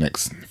career for the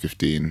next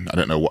 15. I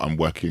don't know what I'm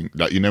working.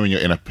 Like, you know, when you're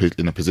in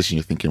a position,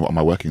 you're thinking, what am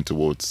I working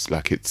towards?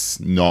 Like,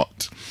 it's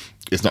not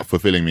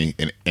fulfilling me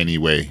in any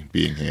way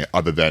being here,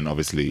 other than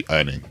obviously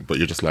earning. But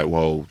you're just like,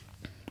 well,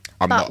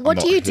 what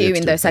do you do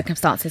in those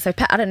circumstances? So,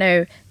 Pat, I don't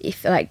know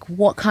if, like,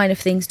 what kind of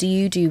things do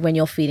you do when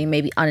you're feeling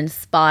maybe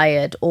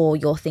uninspired, or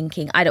you're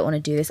thinking, I don't want to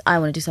do this, I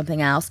want to do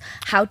something else?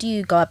 How do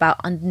you go about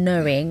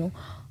knowing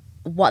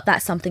what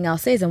that something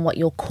else is and what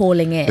your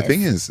calling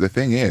is? The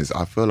thing is,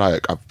 I feel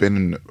like I've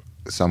been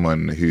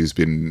someone who's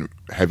been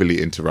heavily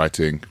into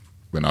writing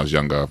when I was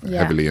younger,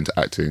 heavily into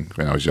acting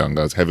when I was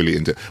younger, I was heavily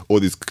into all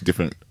these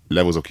different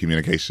levels of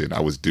communication.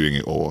 I was doing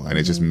it all, and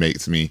it just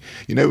makes me,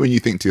 you know, when you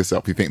think to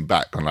yourself, you think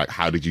back on like,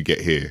 how did you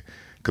get here?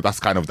 Because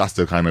that's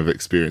the kind of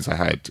experience I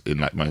had in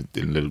like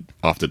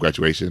after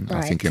graduation. I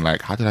was thinking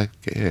like, how did I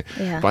get here?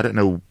 But I don't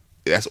know.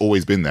 That's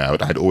always been there.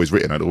 I'd always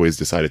written. I'd always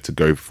decided to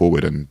go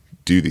forward and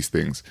do these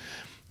things.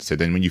 So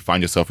then when you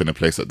find yourself in a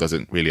place that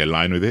doesn't really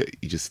align with it,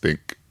 you just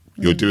think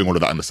you're doing all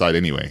of that on the side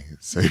anyway.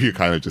 So you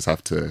kind of just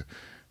have to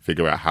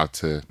figure out how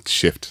to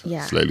shift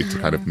slowly to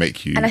kind of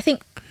make you... And I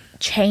think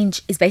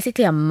change is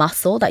basically a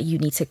muscle that you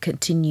need to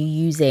continue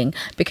using,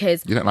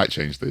 because... You don't like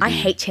change, though, do I you?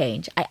 hate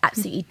change. I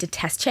absolutely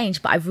detest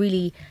change, but I've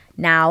really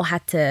now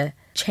had to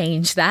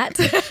change that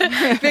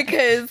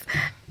because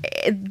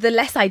the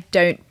less I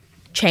don't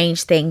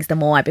change things, the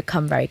more I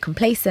become very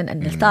complacent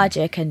and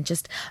lethargic and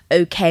just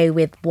okay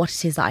with what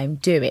it is that I'm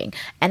doing.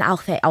 And I'll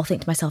think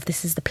to myself,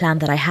 this is the plan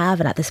that I have,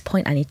 and at this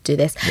point I need to do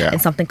this,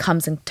 and something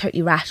comes and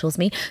totally rattles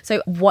me.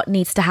 So what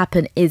needs to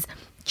happen is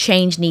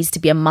change needs to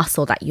be a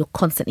muscle that you're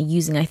constantly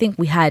using. I think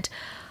we had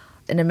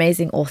an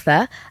amazing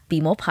author, Be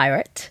More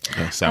Pirate,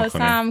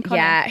 Sam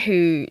Connor.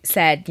 who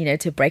said, you know,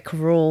 to break a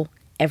rule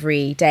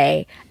every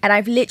day. And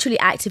I've literally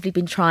actively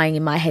been trying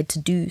in my head to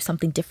do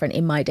something different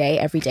in my day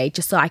every day,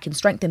 just so I can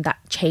strengthen that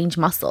change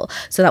muscle,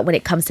 so that when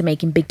it comes to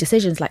making big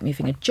decisions like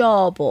moving a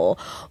job or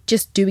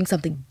just doing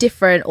something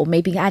different, or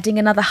maybe adding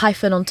another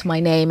hyphen onto my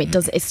name,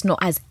 it's not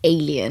as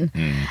alien.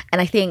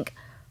 And I think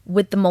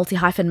with the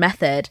multi-hyphen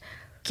method,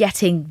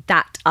 getting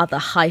that other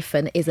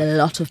hyphen is a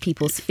lot of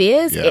people's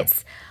fears.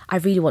 It's, I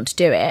really want to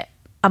do it.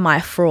 Am I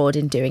a fraud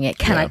in doing it?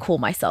 Can I call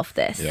myself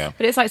this? Yeah.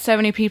 But it's like so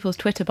many people's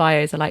Twitter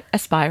bios are like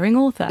aspiring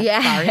author,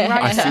 aspiring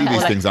writer, I see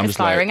these or things, I'm just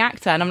like, aspiring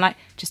actor, and I'm like,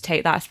 just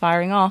take that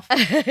aspiring off.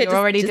 You're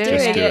already doing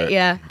just it. do it.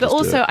 Yeah. But Just do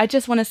also, it. I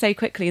just want to say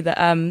quickly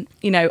that,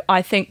 you know,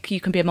 I think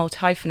you can be a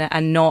multi-hyphenate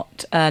and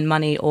not earn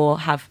money or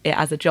have it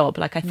as a job.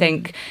 Like, I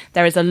think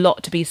there is a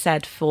lot to be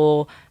said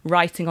for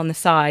writing on the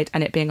side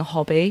and it being a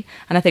hobby.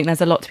 And I think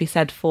there's a lot to be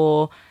said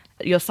for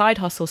your side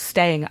hustle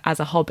staying as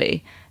a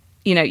hobby.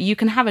 You know, you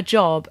can have a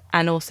job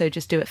and also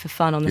just do it for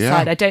fun on the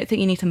side. I don't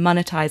think you need to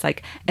monetize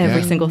like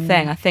every single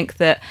thing. I think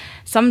that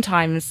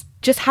sometimes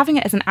just having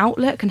it as an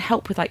outlet can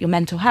help with like your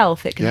mental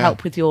health. It can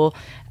help with your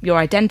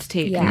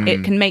identity.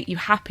 It can make you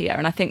happier.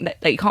 And I think that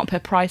like, you can't put a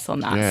price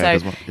on that. Yeah,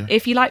 so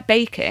if you like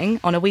baking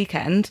on a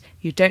weekend,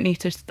 you don't need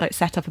to like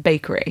set up a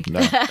bakery. No.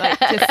 Like,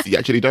 just, You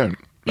actually don't.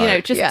 you know,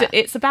 Like, just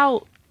it's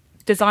about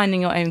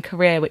designing your own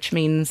career, which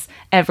means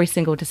every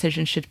single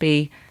decision should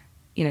be,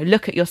 you know,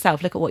 look at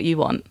yourself, look at what you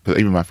want. But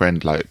even my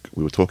friend, like,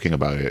 we were talking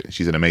about it.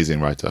 She's an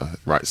amazing writer,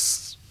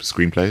 writes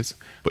screenplays,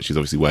 but she's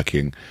obviously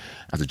working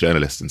as a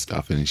journalist and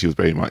stuff. And she was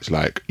very much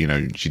like, you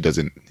know,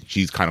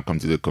 she's kind of come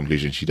to the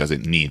conclusion she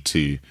doesn't need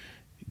to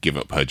give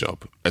up her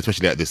job,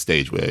 especially at this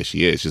stage where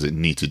she is. She doesn't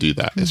need to do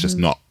that. It's just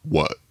not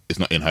it's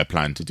not in her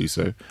plan to do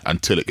so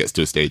until it gets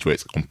to a stage where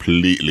it's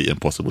completely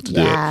impossible to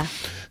do it.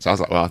 So I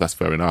was like, well, that's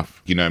fair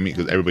enough. You know what I mean?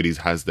 Because everybody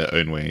has their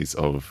own ways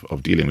of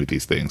dealing with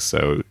these things.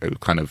 So it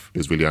kind of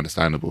is really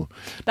understandable.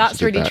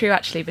 That's really true,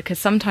 actually, because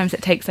sometimes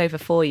it takes over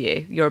for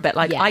you. You're a bit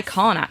like, I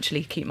can't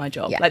actually keep my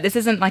job. Like, this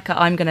isn't like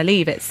I'm going to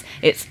leave.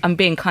 It's I'm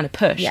being kind of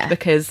pushed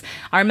because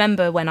I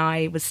remember when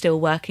I was still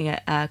working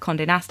at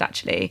Condé Nast,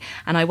 actually,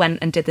 and I went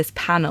and did this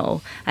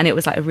panel, and it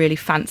was like a really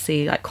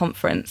fancy like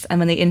conference. And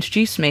when they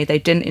introduced me, they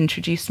didn't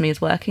introduce me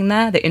as working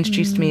there. They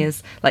introduced me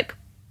as like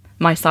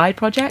my side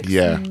projects.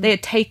 They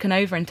had taken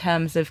over in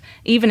terms of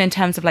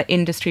like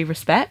industry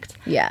respect.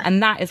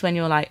 And that is when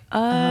you're like,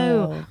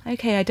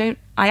 okay,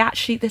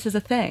 this is a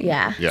thing.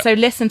 So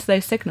listen to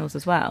those signals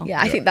as well.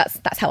 I think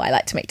that's how I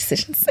like to make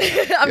decisions.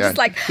 I'm just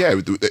like,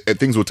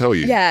 things will tell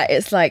you.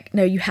 It's like,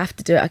 no, you have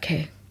to do it.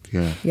 Okay.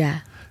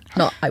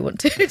 Not I want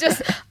to.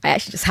 I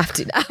actually just have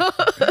to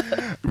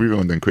now. Moving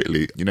on then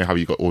quickly, you know how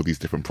you got all these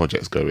different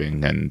projects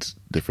going and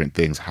different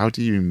things. How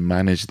do you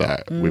manage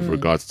that with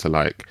regards to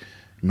like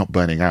not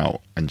burning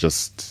out and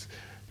just,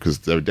 because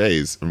there are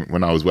days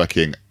when I was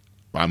working,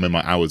 I mean,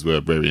 my hours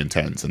were very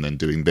intense, and then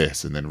doing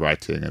this and then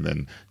writing and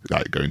then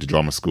like going to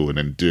drama school and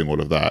then doing all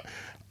of that.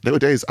 There were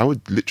days I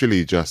would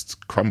literally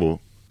just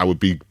crumble. I would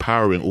be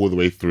powering all the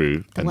way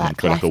through and then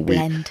for like a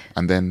week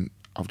and then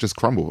I'll just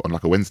crumble on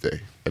like a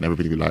Wednesday and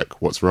everybody be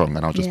like, what's wrong?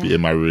 And I'll just be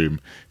in my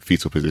room,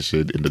 fetal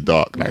position in the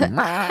dark, like,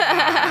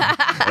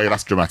 okay,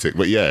 that's dramatic.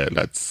 But yeah,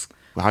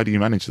 how do you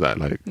manage that?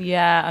 Like,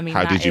 I mean,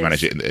 how did you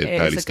manage it in the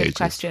early stages? Good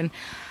question.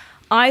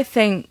 I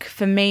think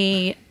for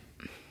me,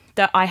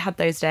 that I had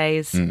those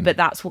days, but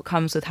that's what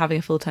comes with having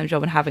a full-time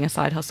job and having a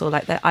side hustle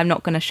like that. I'm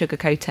not going to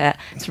sugarcoat it.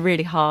 It's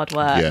really hard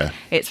work.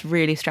 It's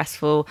really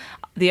stressful.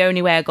 The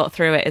only way I got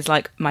through it is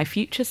like my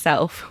future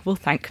self will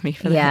thank me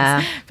for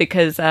this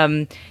because,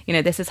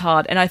 this is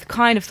hard. And I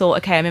kind of thought,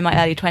 okay, I'm in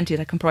my early 20s.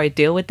 I can probably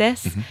deal with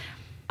this.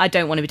 I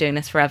don't want to be doing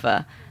this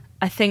forever.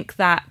 I think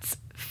that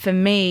for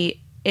me,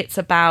 it's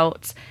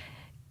about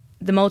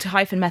the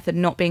multi-hyphen method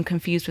not being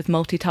confused with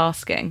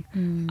multitasking.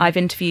 I've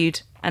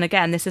interviewed, and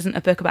again, this isn't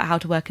a book about how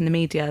to work in the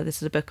media.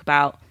 This is a book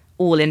about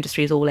all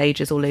industries, all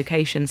ages, all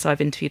locations. So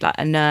I've interviewed like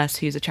a nurse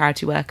who's a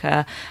charity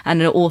worker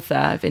and an author.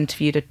 I've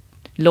interviewed a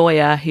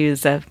lawyer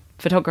who's a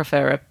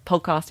photographer, a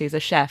podcaster who's a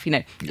chef,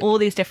 all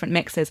these different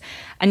mixes.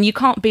 And you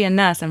can't be a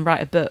nurse and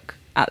write a book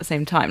at the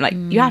same time. Like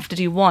you have to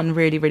do one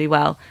really, really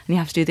well and you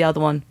have to do the other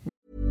one.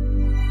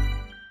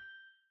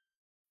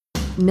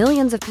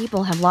 Millions of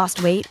people have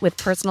lost weight with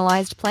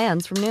personalized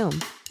plans from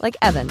Noom. Like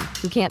Evan,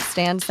 who can't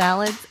stand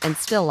salads and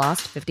still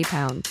lost 50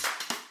 pounds.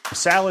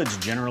 Salads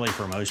generally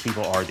for most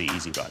people are the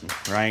easy button,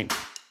 right?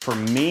 For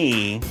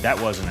me,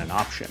 that wasn't an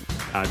option.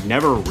 I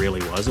never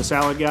really was a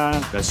salad guy.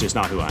 That's just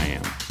not who I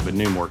am. But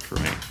Noom worked for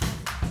me.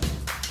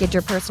 Get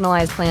your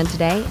personalized plan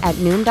today at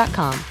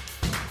Noom.com.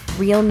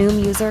 Real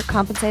Noom user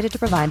compensated to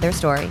provide their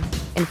story.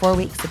 In 4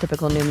 weeks, the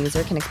typical Noom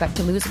user can expect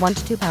to lose 1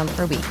 to 2 pounds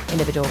per week.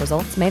 Individual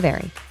results may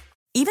vary.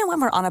 Even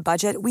when we're on a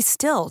budget, we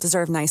still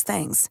deserve nice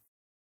things.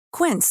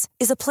 Quince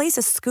is a place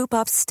to scoop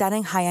up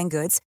stunning high-end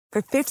goods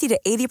for 50 to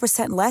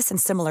 80% less than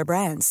similar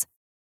brands.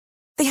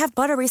 They have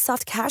buttery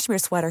soft cashmere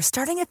sweaters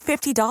starting at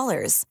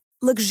 $50,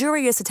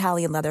 luxurious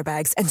Italian leather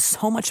bags, and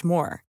so much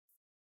more.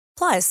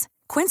 Plus,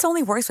 Quince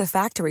only works with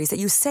factories that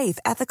use safe,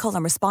 ethical,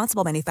 and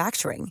responsible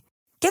manufacturing.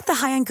 Get the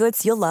high-end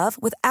goods you'll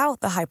love without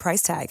the high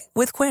price tag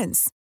with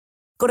Quince.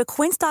 Go to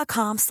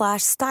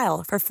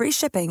quince.com/style for free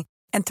shipping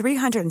and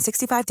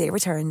 365-day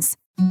returns.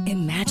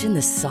 Imagine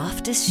the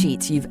softest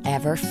sheets you've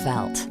ever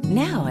felt.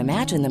 Now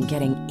imagine them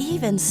getting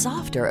even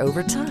softer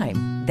over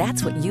time.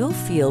 That's what you'll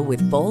feel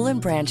with Boll &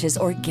 Branch's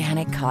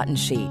organic cotton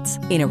sheets.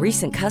 In a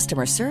recent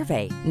customer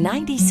survey,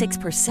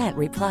 96%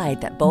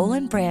 replied that Boll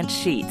 & Branch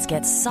sheets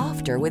get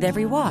softer with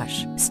every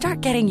wash.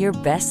 Start getting your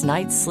best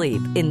night's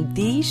sleep in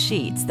these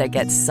sheets that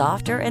get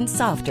softer and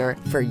softer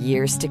for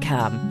years to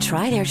come.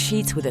 Try their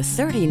sheets with a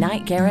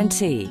 30-night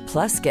guarantee.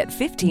 Plus, get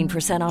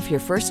 15% off your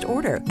first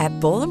order at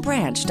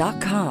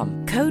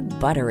bollandbranch.com. Code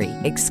BUTTERY.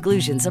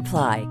 Exclusions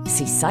apply.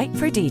 See site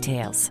for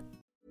details.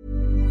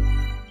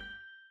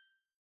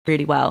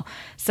 Really well.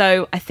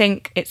 So I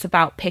think it's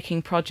about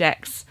picking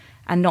projects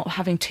and not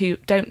having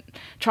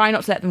try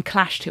not to let them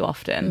clash too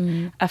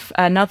often.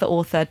 Another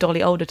author,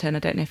 Dolly Alderton, I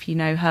don't know if you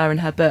know her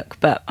and her book,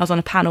 but I was on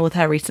a panel with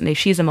her recently.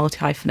 She's a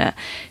multi-hyphenate.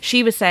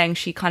 She was saying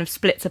she kind of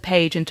splits a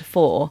page into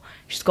 4.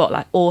 She's got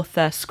like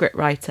author,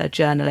 scriptwriter,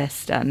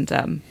 journalist,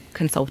 and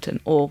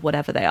consultant, or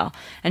whatever they are.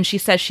 And she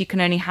says she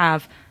can only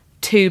have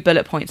 2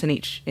 bullet points in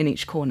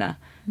each corner.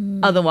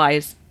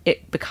 Otherwise,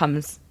 it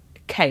becomes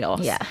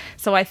chaos.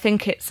 So I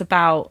think it's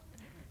about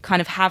kind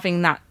of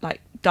having that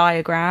like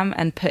diagram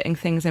and putting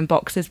things in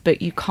boxes,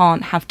 but you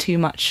can't have too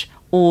much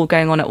all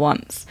going on at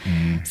once.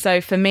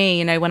 So for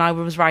me, when I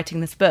was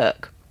writing this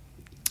book,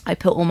 I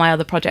put all my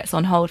other projects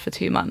on hold for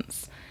 2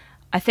 months.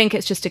 I think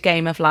it's just a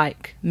game of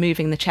like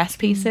moving the chess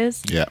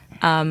pieces. Yeah.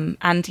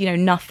 And you know,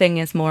 nothing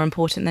is more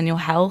important than your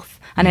health.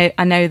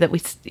 I know that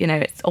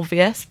it's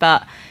obvious,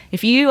 but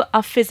if you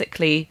are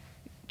physically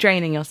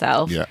draining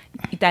yourself,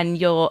 then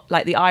you're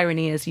like, the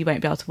irony is you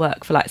won't be able to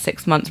work for like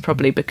 6 months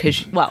probably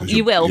because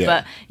you will,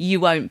 but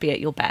you won't be at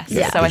your best.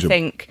 So I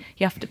think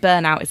you have to,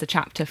 burnout is a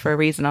chapter for a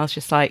reason. I was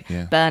just like,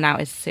 burnout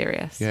is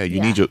serious.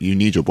 You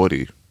need your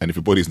body, and if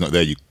your body's not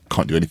there, you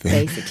can't do anything.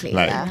 Basically,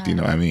 do you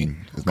know what I mean?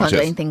 Can't do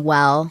anything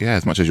well. Yeah,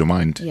 as much as your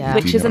mind. Yeah.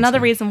 Which is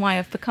another reason why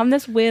I've become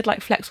this weird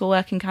like flexible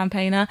working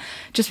campaigner,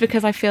 just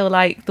because I feel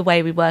like the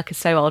way we work is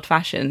so old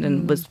fashioned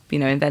and was,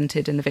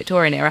 invented in the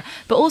Victorian era.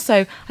 But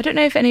also, I don't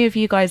know if any of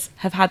you guys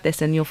have had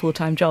this in your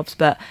full-time jobs,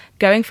 but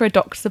going for a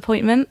doctor's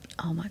appointment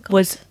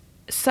was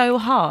so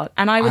hard.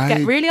 And I would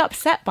get really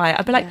upset by it.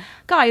 I'd be like,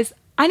 guys,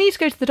 I need to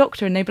go to the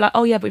doctor. And they'd be like,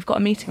 oh yeah, but we've got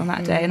a meeting on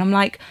that day. And I'm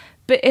like,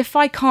 but if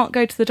I can't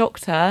go to the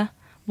doctor,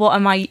 what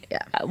am I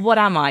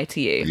to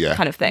you,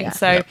 kind of thing.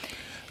 So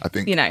I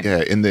think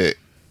in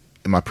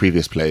my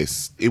previous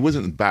place it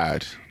wasn't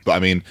bad, but I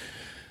mean,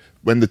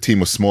 when the team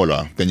was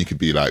smaller, then you could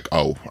be like,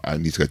 oh, I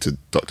need to go to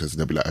doctors, and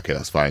they'll be like, okay,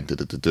 that's fine.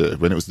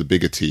 When it was the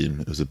bigger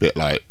team, it was a bit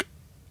like,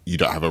 you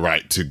don't have a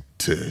right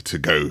to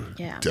go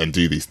and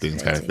do these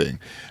things, kind of thing.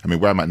 I mean,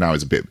 where I'm at now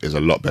is a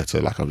lot better.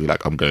 Like I'll be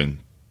like,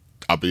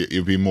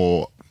 it'll be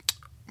more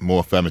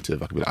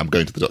affirmative. I could be like, I'm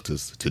going to the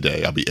doctors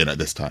today. I'll be in at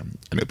this time,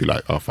 and it'll be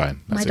like, oh, fine.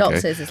 That's my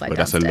doctors is like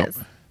downstairs.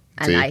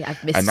 And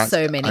I've missed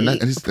so many. And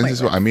this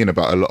is what I mean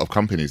about a lot of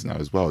companies now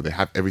as well. They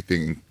have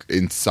everything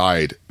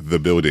inside the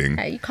building.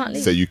 You can't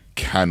leave. So you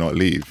cannot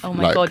leave. Oh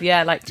my God,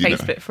 yeah, like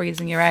Facebook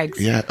freezing your eggs.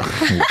 Yeah,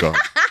 oh God.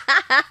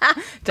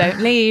 Don't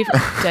leave,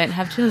 don't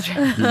have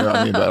children. You know what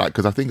I mean?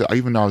 Because I think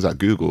even I was at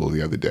Google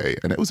the other day,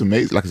 and it was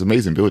amazing. Like, it's an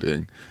amazing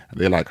building. And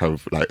they like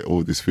have like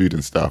all this food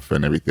and stuff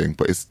and everything.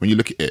 But when you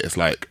look at it, it's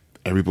like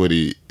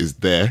everybody is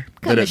there.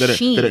 They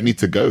don't need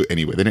to go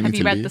anywhere. They don't need to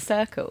leave. Have you read The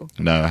Circle?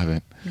 No, I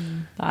haven't.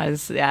 That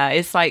is,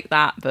 it's like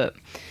that, but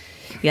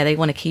they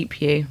want to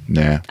keep you.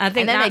 Yeah. And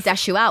then they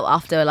dash you out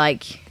after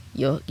like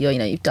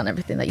you've done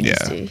everything that you need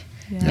to do.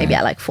 Yeah. Maybe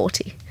at like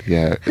 40.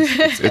 Yeah,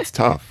 it's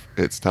tough.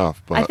 It's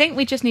tough. But I think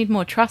we just need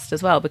more trust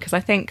as well, because I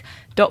think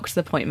doctor's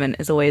appointment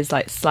is always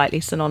like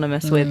slightly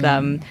synonymous with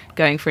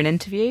going for an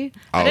interview.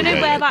 I don't know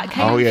where that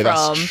came from,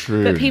 that's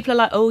true. But people are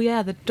like, oh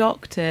yeah, the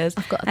doctors.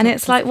 And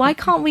it's like, why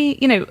can't we,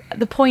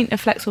 the point of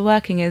flexible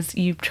working is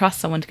you trust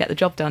someone to get the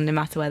job done no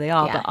matter where they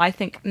are. But I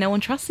think no one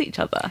trusts each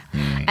other.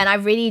 And I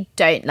really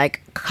don't,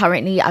 like,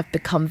 currently I've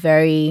become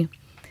very,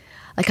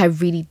 like, I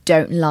really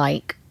don't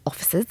like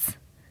offices.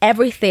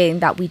 Everything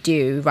that we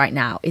do right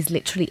now is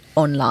literally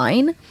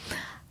online.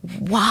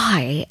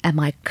 Why am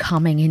I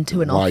coming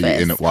into an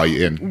office? Why are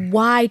you in?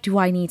 Why do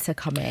I need to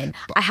come in?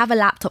 I have a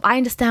laptop. I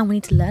understand we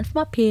need to learn from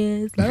our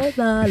peers, blah, blah,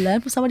 blah,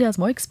 learn from somebody who has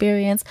more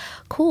experience.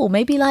 Cool.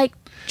 Maybe like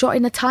jot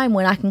in a time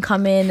when I can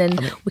come in and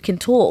we can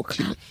talk.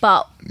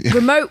 But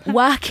remote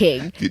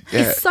working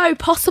is so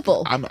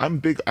possible. I'm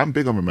big on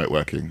remote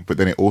working, but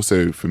then it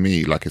also, for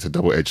me, like, it's a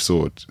double-edged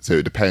sword. So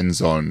it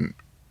depends on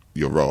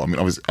your role. I mean,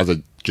 obviously, as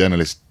a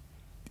journalist,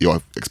 you're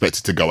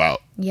expected to go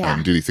out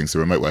and do these things. So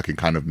remote working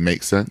kind of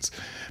makes sense.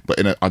 But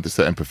in under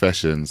certain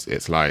professions,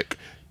 it's like,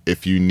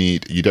 if you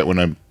don't want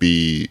to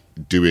be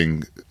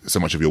doing so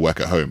much of your work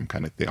at home,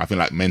 kind of thing. I feel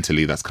like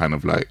mentally that's kind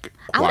of like,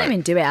 I won't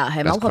even do it at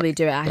home. I'll probably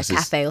do it at a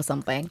cafe or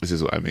something. This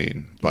is what I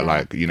mean. But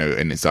like,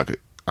 and it's like,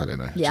 I don't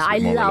know. Yeah, I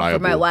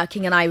love remote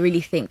working, and I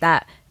really think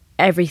that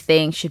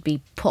everything should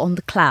be put on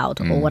the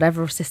cloud or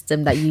whatever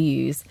system that you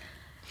use.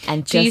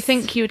 And do you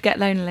think you would get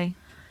lonely?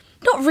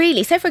 Not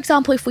really. So, for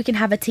example, if we can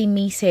have a team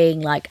meeting,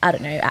 like, I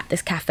don't know, at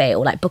this cafe,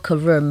 or like book a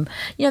room,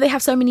 they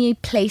have so many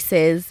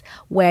places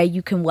where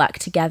you can work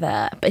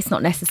together, but it's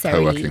not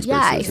necessarily,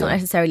 not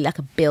necessarily like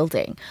a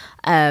building.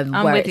 I'm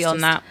with you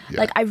on that.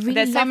 Like, I really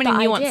There's so many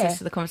nuances idea.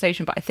 to the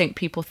conversation, but I think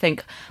people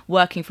think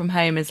working from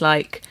home is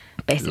like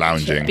basically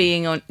lounging,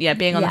 being on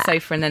the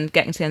sofa and then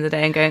getting to the end of the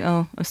day and going,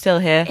 oh, I'm still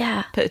here.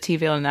 Yeah. Put the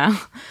TV on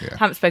now. Yeah.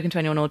 Haven't spoken to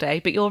anyone all day.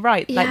 But you're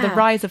right. Yeah. Like, the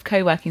rise of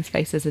co-working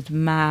spaces is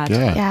mad.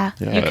 Yeah.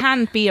 You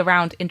can be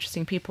around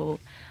interesting people.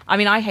 I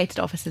mean, I hated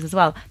offices as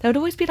well. There would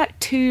always be like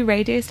 2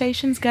 radio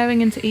stations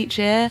going into each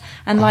ear,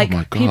 and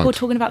like people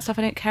talking about stuff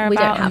I don't care about. We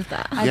don't have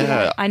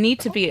that. I need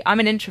to be. I'm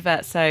an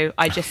introvert, so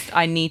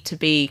I need to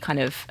be kind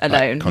of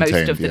alone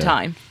most of the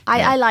time.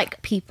 I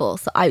like people,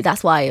 so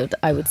that's why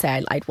I would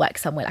say I'd work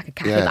somewhere like a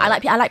cafe. Yeah.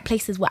 But I like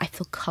places where I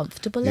feel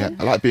comfortable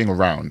in. I like being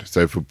around.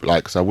 So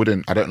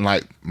I don't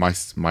like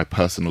my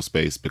personal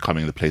space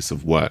becoming the place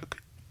of work,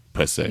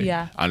 per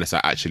se, unless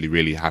I actually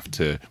really have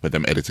to, whether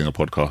I'm editing a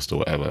podcast or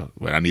whatever,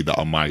 when I need that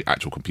on my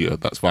actual computer,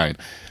 that's fine.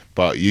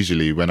 But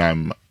usually when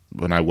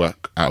I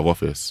work out of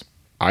office,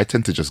 I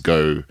tend to just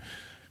go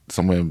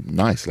somewhere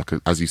nice, like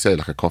as you say,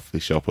 like a coffee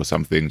shop or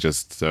something,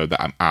 just so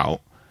that I'm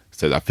out,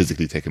 so that I'm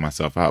physically taking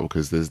myself out.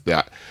 Because there's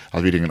that, I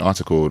was reading an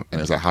article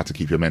and it's like how to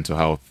keep your mental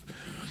health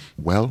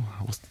well.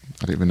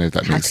 I don't even know if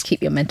that How means. to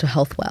keep your mental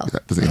health well.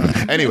 That doesn't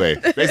even. Anyway,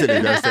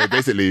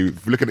 basically,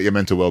 looking at your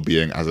mental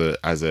well-being as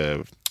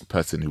a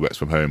person who works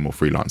from home or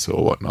freelancer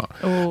or whatnot,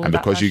 Oh, and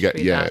because that you get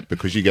should be that.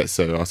 because you get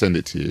so, I'll send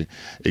it to you.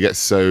 It gets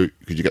so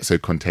because you get so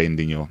contained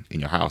in your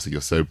house, and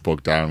you're so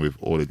bogged down with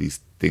all of these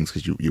things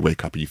because you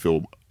wake up and you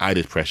feel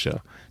added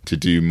pressure to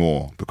do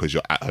more because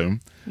you're at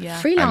home.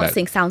 Yeah.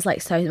 Freelancing sounds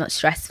like so much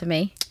stress for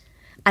me.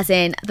 As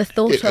in the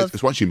thought of...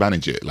 It's once you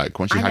manage it, like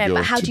once you I have know, your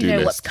but how do you to-do know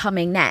list. what's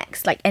coming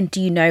next? Like, and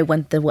do you know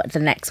when the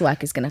next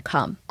work is going to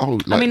come? Oh,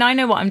 I mean, I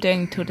know what I'm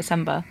doing till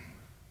December,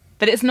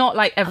 but it's not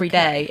like every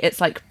day. It's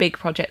like big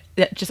project,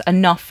 just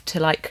enough to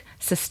like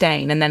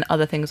sustain, and then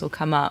other things will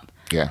come up.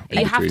 Yeah,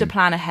 You have to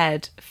plan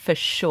ahead for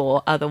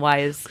sure,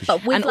 otherwise.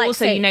 But with, and like,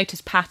 also, say- you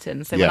notice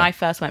patterns. So Yeah. when I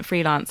first went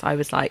freelance, I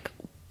was like,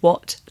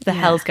 what the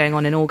hell's going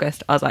on in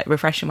August? I was like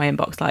refreshing my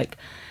inbox, like,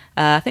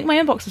 I think my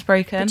inbox was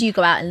broken. But do you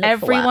go out and look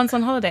for Everyone's work?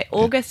 on holiday.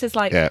 August is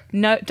like, Yeah.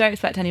 no, don't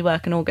expect any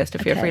work in August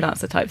if you're a Okay.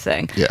 freelancer type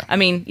thing. Yeah. I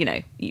mean, you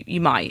know, you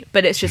might,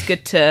 but it's just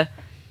good to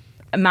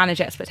manage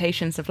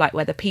expectations of like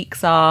where the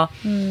peaks are.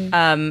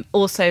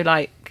 Also,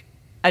 like,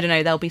 I don't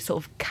know, there'll be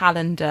sort of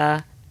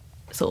calendar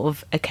sort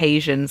of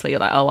occasions where you're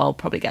like, oh, I'll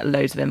probably get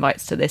loads of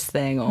invites to this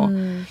thing, or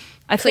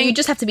I So think you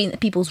just have to be in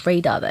people's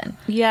radar then.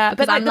 yeah,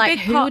 Because but I'm like, big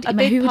who part- would- a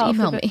big who would part of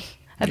the email book- me?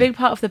 A big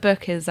part of the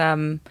book is,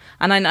 and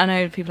I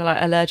know people are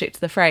like allergic to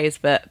the phrase,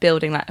 but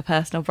building like a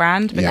personal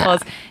brand. Yeah.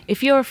 Because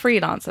if you're a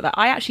freelancer, that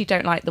I actually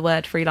don't like the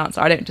word freelancer.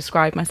 I don't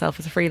describe myself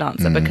as a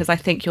freelancer because I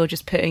think you're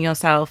just putting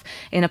yourself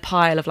in a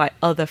pile of like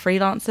other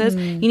freelancers.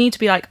 You need to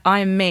be like,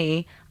 I'm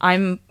me.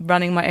 I'm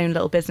running my own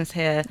little business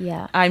here.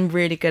 Yeah. I'm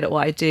really good at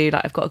what I do.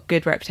 Like I've got a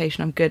good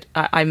reputation. I'm good.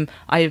 I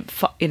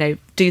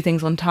do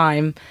things on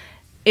time.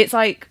 It's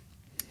like,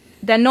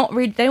 they don't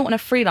want a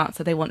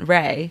freelancer, they want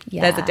Ray.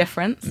 Yeah. There's a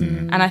difference.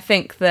 And I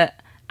think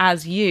that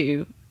as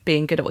you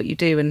being good at what you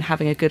do and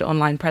having a good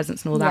online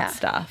presence and all that Yeah.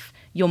 stuff,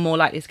 you're more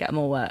likely to get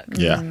more work.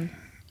 Yeah.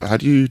 How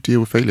do you deal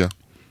with failure?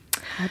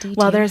 How do you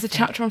Well, do there is a that?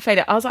 chapter on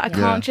failure. I was like, I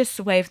can't just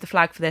wave the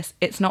flag for this.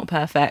 It's not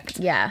perfect.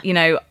 Yeah. You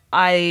know,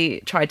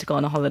 I tried to go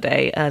on a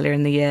holiday earlier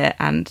in the year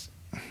and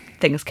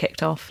things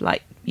kicked off,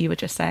 like you were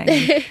just saying.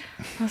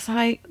 I was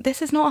like,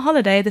 this is not a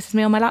holiday. This is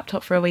me on my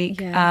laptop for a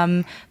week.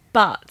 Yeah.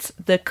 But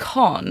the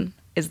con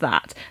is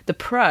that. The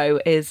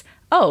pro is,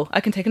 oh, I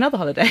can take another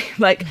holiday.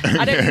 Like,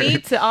 I don't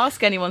need to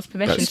ask anyone's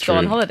permission That's to go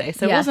on true. holiday.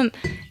 So Yeah. it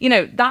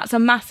wasn't, that's a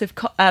massive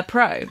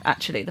pro,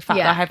 actually, the fact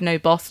that I have no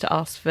boss to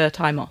ask for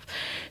time off.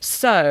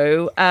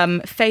 So,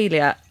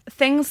 failure.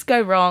 Things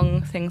go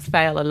wrong, things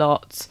fail a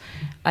lot.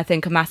 I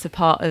think a massive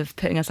part of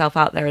putting yourself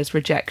out there is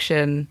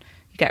rejection.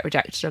 You get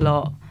rejected a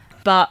lot.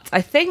 But I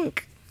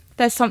think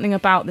there's something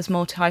about this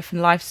multi-hyphen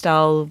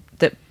lifestyle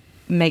that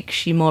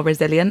makes you more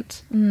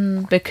resilient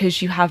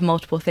because you have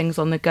multiple things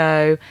on the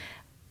go.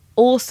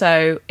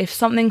 Also, if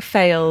something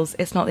fails,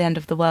 it's not the end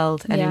of the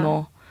world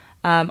anymore.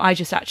 I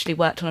just actually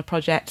worked on a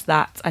project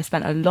that I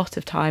spent a lot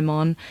of time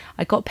on.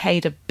 I got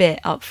paid a bit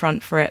up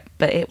front for it,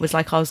 but it was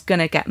like I was going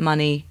to get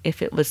money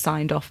if it was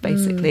signed off,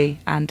 basically,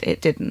 and it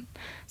didn't.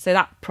 So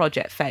that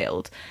project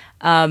failed.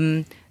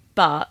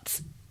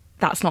 But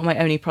that's not my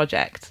only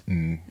project.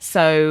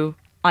 So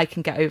I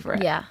can get over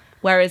it. Yeah.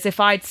 Whereas if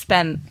I'd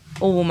spent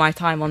all my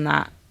time on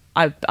that,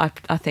 I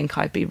think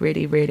I'd be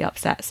really, really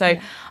upset. So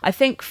I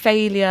think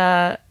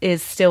failure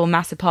is still a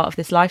massive part of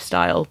this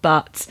lifestyle,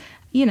 but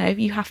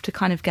you have to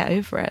kind of get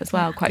over it as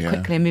well quite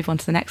quickly and move on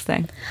to the next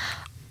thing.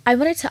 I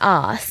wanted to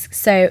ask,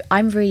 so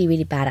I'm really,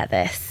 really bad at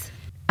this.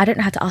 I don't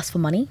know how to ask for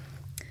money.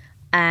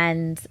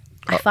 And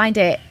I find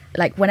it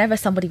like whenever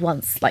somebody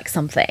wants like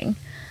something,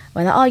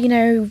 when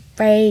they're,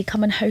 Ray,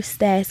 come and host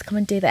this, come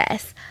and do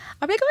this.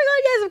 I'm like, oh my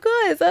God, yes, of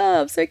course.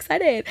 Oh, I'm so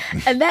excited.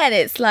 And then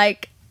it's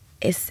like,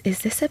 is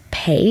this a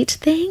paid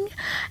thing?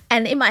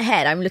 And in my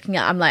head,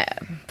 I'm like,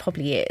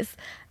 probably is.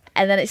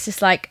 And then it's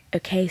just like,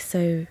 okay,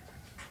 so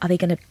are they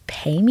going to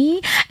pay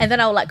me? And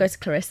then I'll like go to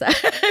Clarissa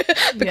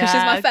because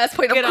she's my first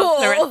point of good old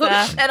call.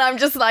 Clarissa. And I'm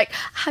just like,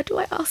 how do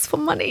I ask for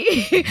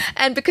money?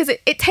 And because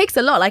it takes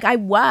a lot, like I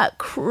work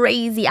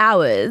crazy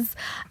hours.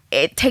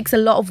 It takes a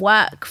lot of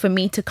work for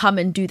me to come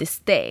and do this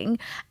thing.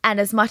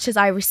 And as much as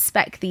I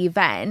respect the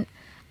event,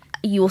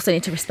 you also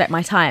need to respect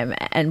my time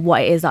and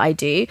what it is that I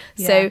do.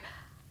 Yeah. So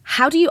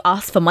how do you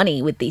ask for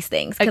money with these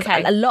things? Because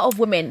Okay. a lot of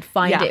women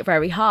find Yeah. it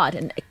very hard,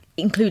 and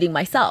including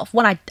myself.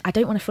 One, I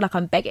don't want to feel like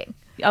I'm begging.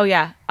 Oh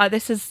yeah,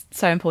 this is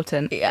so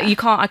important. Yeah.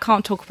 I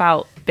can't talk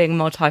about being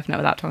multi-hyphenate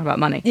without talking about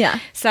money. Yeah.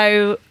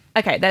 So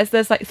okay,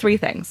 there's like three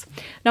things.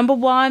 Number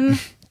one,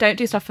 don't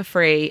do stuff for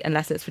free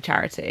unless it's for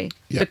charity.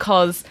 Yeah.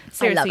 Because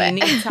seriously, I you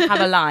love it. need to have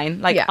a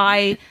line. Like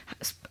Yeah.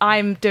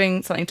 I'm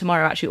doing something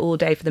tomorrow actually all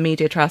day for the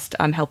Media Trust.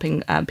 I'm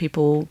helping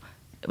people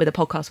with a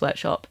podcast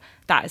workshop.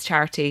 That is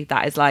charity.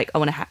 That is like I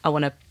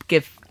want to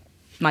give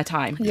my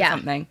time to Yeah.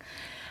 something.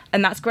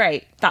 And that's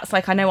great. That's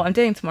like I know what I'm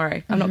doing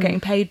tomorrow. I'm not getting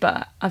paid,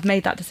 but I've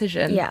made that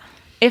decision. Yeah.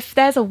 If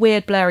there's a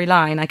weird blurry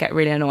line, I get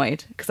really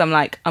annoyed because I'm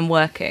like, I'm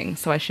working,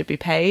 so I should be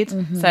paid.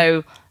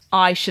 So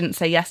I shouldn't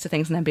say yes to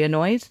things and then be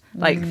annoyed.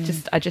 Like,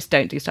 I just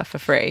don't do stuff for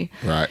free.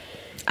 Right.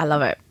 I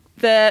love it.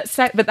 But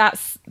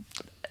that's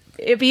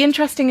it'd be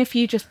interesting if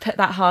you just put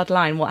that hard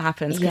line, what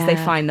happens, because they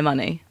find the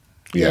money.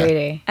 Yeah.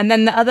 Really. And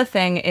then the other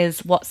thing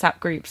is WhatsApp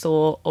groups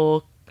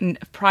or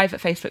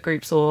private Facebook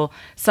groups or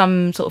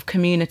some sort of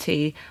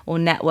community or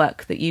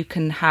network that you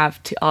can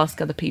have to ask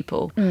other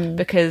people.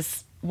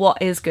 Because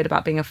what is good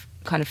about being a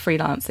kind of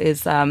freelance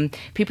is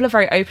people are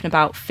very open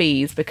about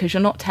fees, because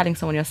you're not telling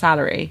someone your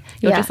salary.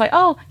 You're just like,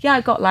 oh yeah,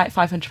 I got like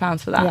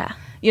 £500 for that. Yeah.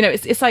 You know,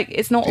 it's like,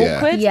 it's not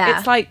awkward. Yeah.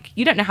 It's like,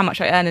 you don't know how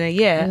much I earn in a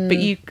year, but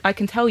I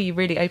can tell you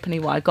really openly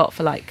what I got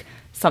for like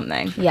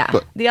something. Yeah.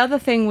 But- The other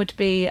thing would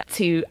be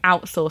to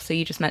outsource. So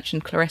you just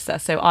mentioned Clarissa.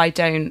 So I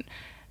don't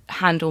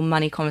handle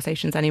money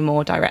conversations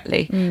anymore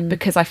directly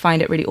because I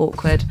find it really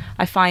awkward.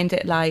 I find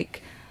it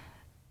like,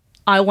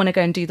 I want to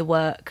go and do the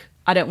work.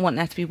 I don't want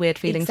there to be weird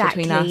feelings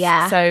between us.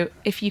 Yeah. So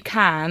if you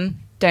can,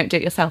 don't do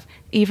it yourself.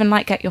 Even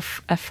like get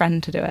a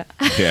friend to do it.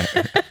 Yeah.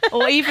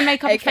 Or even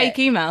make up a fake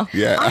email.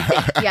 Yeah.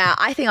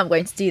 I think I'm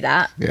going to do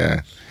that.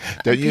 Yeah.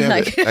 Don't you ever,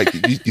 Like-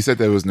 like you said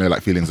there was no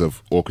like feelings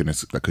of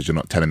awkwardness because you're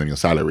not telling them your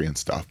salary and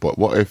stuff, but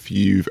what if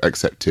you've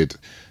accepted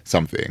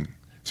something?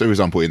 So, for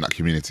example, in that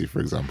community, for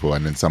example,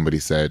 and then somebody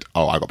said,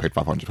 "Oh, I got paid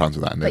 £500 for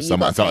that," and then But you got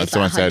paid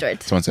someone like said,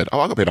 $100. "Oh,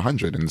 I got paid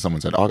 100," and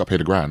someone said, "Oh, I got paid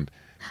 £1,000."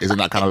 Isn't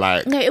that kind of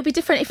like? No, it'll be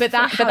different if But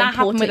that how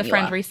happened with a important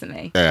friend you are.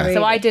 recently. Yeah. So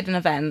Really? I did an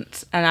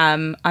event,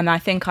 and I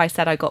think I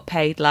said I got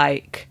paid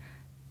like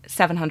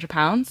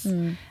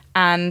 £700,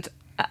 and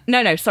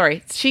no,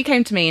 sorry, she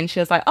came to me and she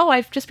was like, "Oh,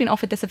 I've just been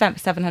offered this event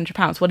for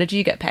 £700. What did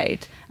you get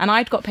paid?" And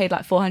I'd got paid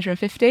like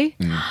 450,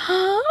 and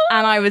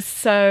I was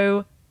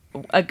so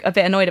a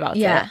bit annoyed about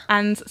Yeah. it.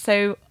 And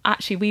so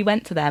actually, we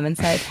went to them and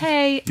said,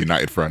 "Hey,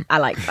 United Front. I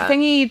like that.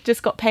 thingy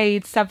just got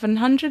paid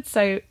 700."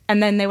 So,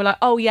 and then they were like,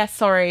 "Oh yeah,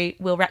 sorry,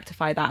 we'll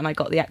rectify that," and I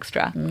got the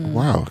extra.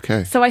 Wow.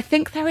 Okay. So I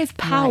think there is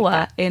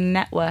power in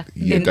network,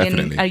 Yeah, in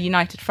definitely. a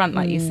united front,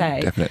 like you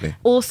say. Definitely.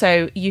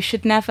 Also, you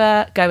should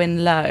never go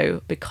in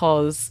low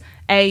because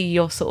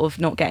you're sort of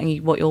not getting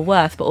what you're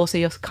worth, but also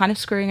you're kind of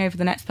screwing over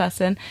the next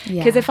person.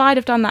 Because Yeah. if I'd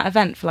have done that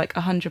event for like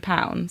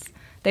 £100,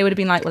 they would have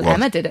been like, well, Well,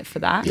 Emma did it for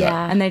that.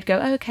 Yeah. And they'd go,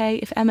 oh, okay,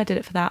 if Emma did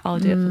it for that, I'll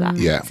do it for that.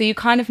 Yeah. So you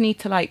kind of need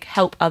to like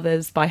help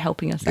others by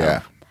helping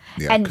yourself.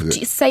 Yeah. Yeah. And 'cause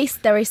it- say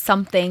there is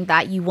something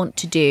that you want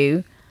to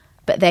do,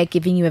 but they're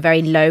giving you a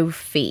very low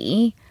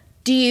fee.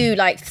 Do you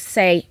like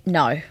say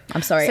no?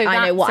 I'm sorry,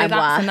 I know what I'm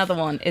that's worth. another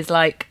one is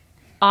like,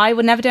 I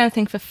would never do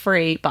anything for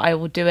free, but I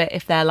will do it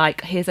if they're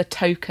like, here's a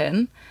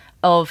token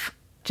of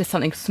just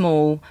something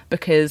small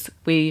because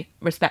we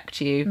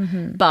respect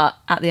you, but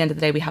at the end of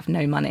the day we have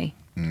no money,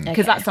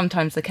 because that's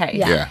sometimes the case.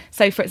 Yeah. Yeah.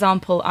 So for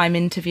example, I'm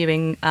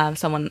interviewing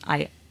someone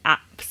I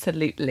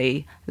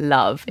absolutely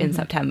love in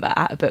September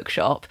at a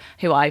bookshop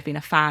who I've been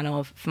a fan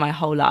of for my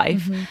whole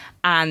life,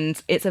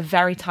 and it's a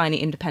very tiny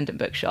independent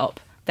bookshop.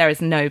 There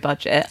is no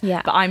budget,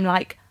 Yeah. but I'm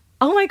like,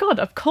 oh my god,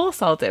 of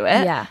course I'll do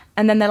it. Yeah.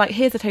 And then they're like,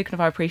 here's a token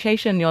of our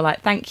appreciation. You're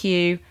like, thank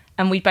you,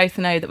 and we both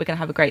know that we're going to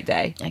have a great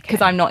day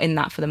because I'm not in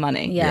that for the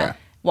money. Yeah. Yeah.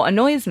 What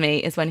annoys me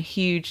is when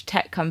huge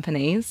tech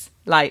companies,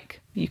 like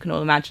you can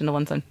all imagine the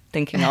ones I'm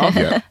thinking of,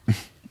 Yeah.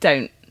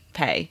 don't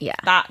pay. Yeah.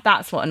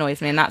 That's what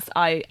annoys me, and that's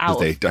out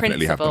they of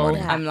definitely have the principle.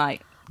 money. I'm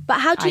like, But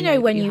how do you I know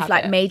know when that you you've have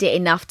like it. made it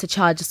enough to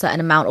charge a certain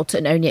amount or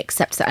to only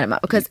accept a certain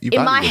amount? Because You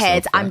in my value head,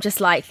 yourself, I'm right?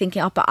 just like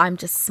thinking, oh, but I'm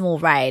just small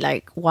Ray.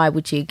 Like, why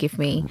would you give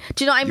me?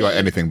 Do you know what I mean? You are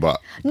anything but.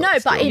 No, but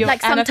still. it,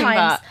 like You're anything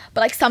sometimes,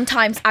 but like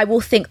sometimes I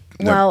will think,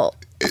 well,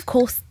 of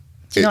course.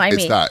 Do you know what I it's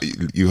mean?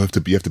 that you have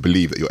to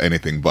believe that you're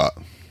anything but.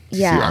 Do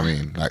you see Yeah. what I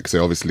mean? Like,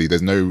 so obviously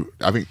there's no.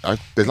 I think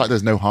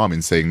there's no harm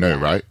in saying no,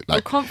 right? well,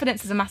 Like,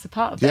 confidence is a massive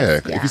part of yeah,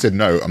 this. if you said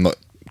no, I'm not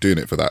doing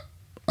it for that,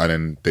 and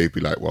then they'd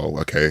be like, well,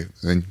 okay,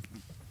 then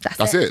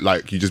that's it.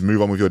 Like, you just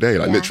move on with your day.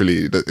 Like, Yeah.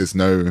 literally, it's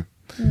no.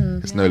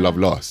 There's no love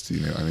lost,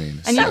 you know what I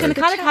mean? And you So- can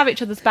kind of have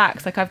each other's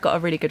backs. Like, I've got a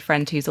really good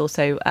friend who's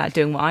also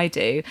doing what I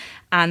do,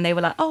 and they were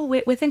like, "Oh,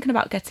 we're thinking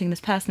about getting this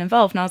person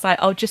involved." And I was like,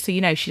 "Oh, just so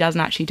you know, she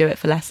doesn't actually do it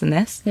for less than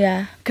this."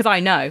 Yeah. Because I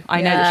know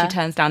that Yeah. she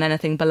turns down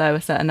anything below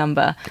a certain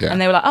number. Yeah. And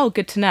they were like, "Oh,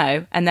 good to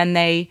know." And then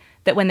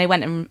when they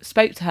went and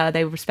spoke to her,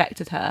 they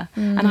respected her,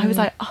 and I was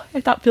like, "Oh,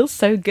 that feels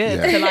so good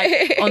Yeah. to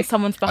like on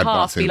someone's behalf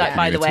Advancing be the like,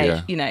 by the way,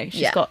 community, you know, she's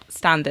Yeah. got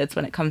standards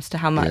when it comes to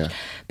how much." Yeah.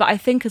 But I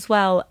think as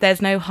well,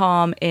 there's no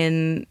harm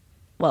in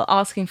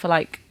asking for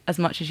like as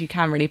much as you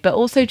can, really, but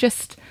also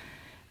just,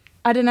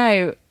 I don't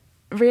know,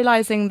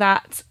 realizing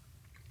that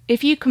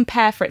if you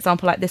compare, for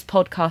example, like this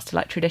podcast to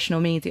like traditional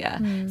media,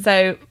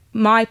 so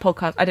my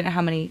podcast, I don't know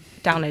how many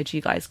downloads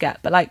you guys get,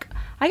 but like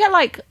I get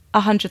like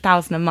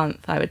 100,000 a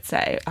month, I would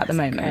say, at the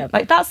moment. incredible.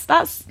 Like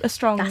that's a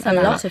strong That's a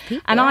amount. lot of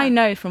people, And yeah. I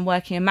know from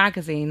working in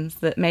magazines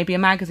that maybe a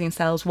magazine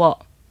sells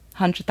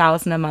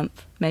 100,000 a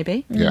month,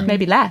 maybe Yeah.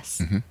 maybe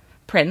less,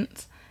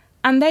 print,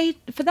 and they,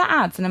 for their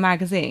ads in a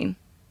magazine,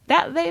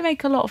 that they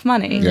make a lot of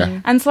money.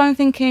 Yeah. And so I'm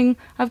thinking,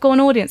 I've got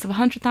an audience of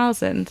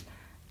 100,000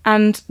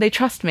 and they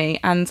trust me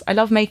and I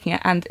love making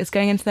it and it's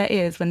going into their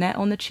ears when they're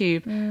on the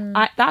tube.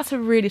 That's a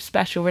really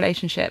special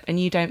relationship, and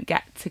you don't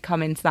get to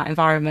come into that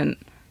environment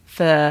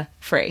for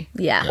free.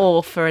 Yeah.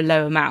 Or for a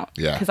low amount.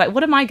 Yeah. Because like,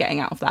 what am I getting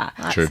out of that?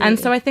 True. And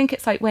so I think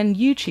it's like when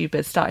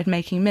YouTubers started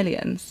making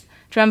millions,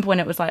 Do you remember when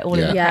it was like all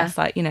in the Yeah. press,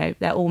 like, you know,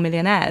 they're all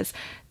millionaires?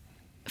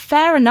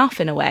 Fair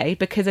enough in a way,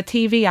 because a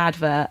TV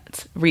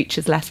advert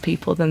reaches less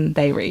people than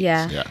they reach.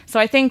 Yeah. Yeah. So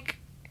I think,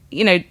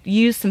 you know,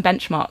 use some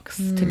benchmarks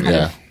to kind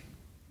Yeah. of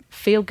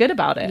feel good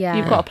about it. Yeah.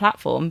 You've got a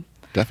platform.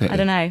 Definitely. I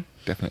don't know.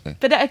 Definitely.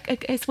 But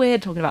it's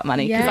weird talking about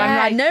money because Yeah, I'm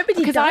like nobody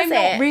because does I'm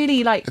not it.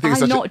 really like think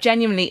it's I'm such a- not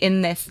genuinely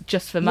in this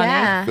just for money.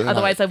 Yeah.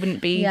 Otherwise, I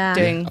wouldn't be Yeah.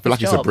 doing. I feel like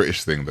this it's a job.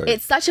 British thing, though.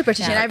 It's such a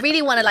British thing. I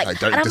really want to Like,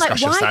 don't and I'm like,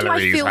 discuss your why do I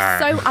salaries, feel man.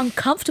 so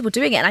uncomfortable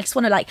doing it? And I just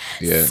want to like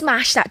Yeah.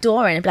 smash that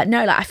door in and be like,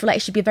 no, like I feel like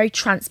it should be a very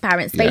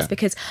transparent space Yeah.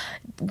 because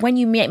when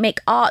you make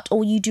art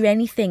or you do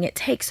anything, it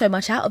takes so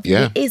much out of you.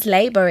 Yeah. It is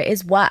labor, it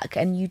is work,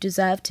 and you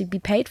deserve to be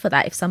paid for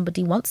that if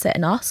somebody wants it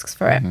and asks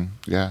for it.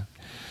 Yeah.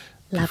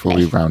 Lovely. Before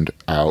we round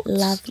out.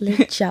 Lovely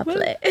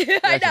jubbly.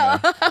 I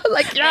know.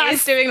 Like, Yeah,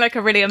 it's doing like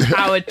a really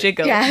empowered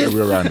jiggle. Yes. Yeah,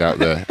 we'll round out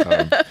there.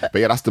 But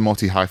yeah, that's the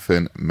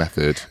multi-hyphen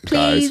method,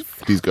 Please guys.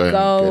 Please go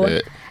go and get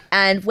it.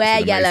 and wear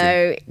It's amazing.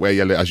 yellow. Wear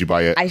yellow as you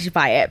buy it. I should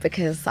buy it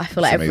because I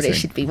feel like It's everybody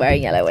amazing. should be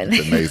wearing yellow when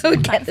It's amazing. they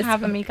get Thanks this. for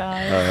having me,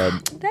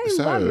 guys. Don't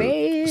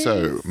worry.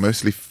 So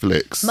mostly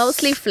flicks.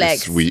 Mostly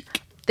flicks. This week.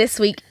 This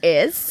week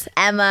is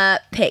Emma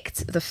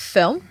picked the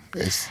film.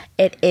 It's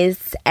It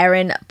is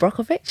Erin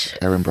Brockovich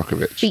Erin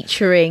Brockovich,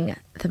 featuring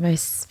the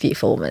most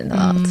beautiful woman in the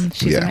world.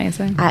 She's Yeah.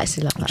 amazing. I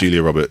actually love that.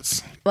 Julia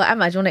Roberts. Well,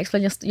 Emma, do you want to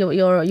explain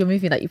your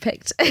movie that you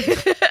picked? Well,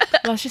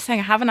 I was just saying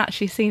I haven't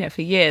actually seen it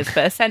for years,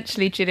 but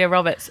essentially Julia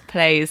Roberts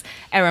plays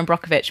Erin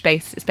Brockovich.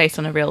 It's based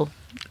on a real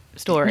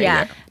story.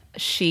 Yeah.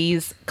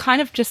 She's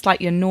kind of just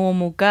like your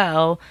normal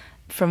girl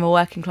from a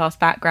working class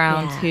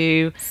background Yeah.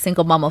 who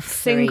Single mum of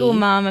three. single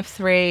mum of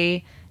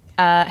three,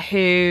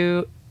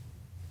 who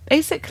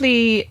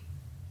basically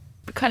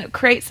kind of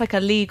creates like a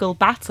legal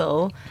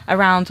battle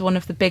around one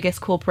of the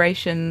biggest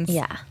corporations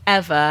Yeah.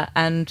 ever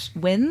and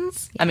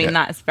wins. I mean,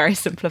 that is very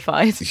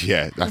simplified.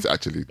 Yeah, that's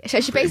actually. So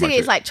she pretty basically much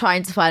is it. like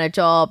trying to find a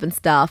job and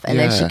stuff, and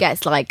then she Yeah.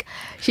 gets like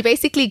she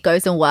basically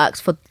goes and works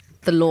for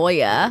the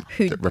lawyer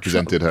who That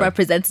represented her.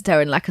 represented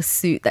her in like a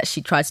suit that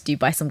she tried to do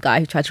by some guy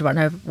who tried to run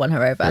her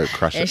over. Yeah,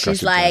 crash and it-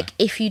 she's crash it like, down.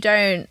 if you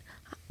don't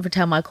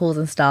return my calls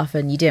and stuff,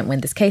 and you didn't win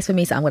this case for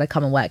me, so I'm going to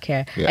come and work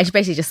here. Yeah. And she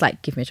basically just like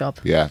give me a job.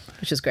 Yeah,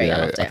 which was great. I Yeah,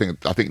 loved it.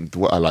 I think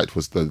what I liked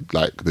was the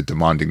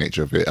demanding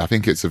nature of it. I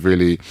think it's a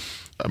really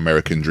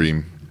American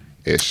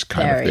dream-ish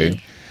kind of Very.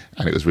 thing,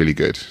 and it was really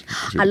good. It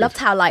was really I loved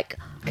good. how like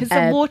Because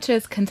the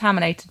water's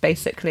contaminated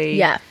basically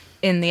Yeah.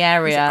 in the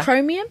area.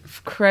 chromium.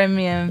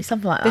 Chromium.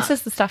 Something like This that.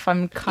 is the stuff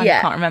I'm kind Yeah.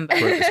 of can't remember.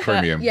 It's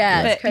chromium.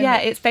 Yeah. But It's chromium. yeah,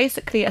 it's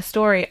basically a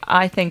story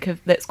I think of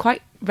that's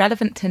quite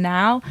relevant to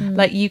now. Mm.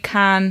 Like you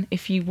can,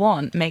 if you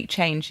want, make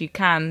change. You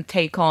can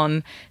take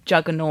on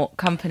juggernaut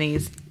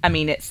companies. I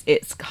mean, it's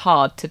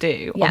hard to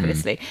do, Yeah.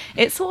 obviously.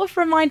 It sort of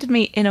reminded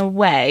me in a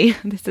way,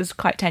 this is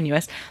quite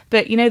tenuous,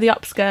 but you know the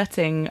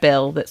upskirting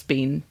bill that's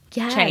been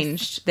Yes.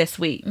 changed this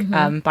week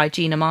by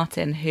Gina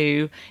Martin,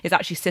 who is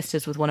actually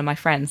sisters with one of my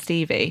friends,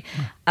 Stevie.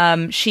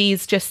 She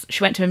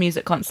went to a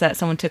music concert,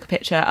 someone took a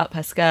picture up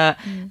her skirt.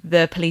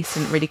 The police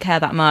didn't really care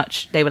that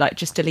much. They were like,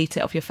 just delete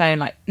it off your phone,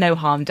 like no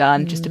harm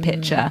done, just a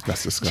picture.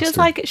 That's She was disgusting.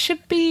 like, it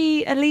should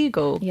be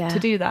illegal Yeah. to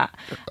do that.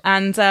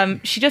 And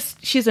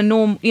she's a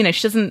norm, you know,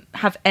 she doesn't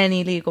have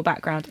any legal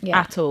background Yeah.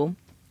 at all.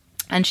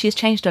 And she's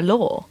changed a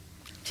law.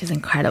 She's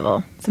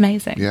incredible. It's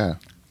amazing. Yeah,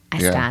 I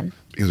yeah. stan.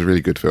 It was a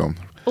really good film.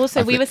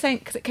 Also, I we think- were saying,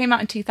 because it came out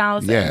in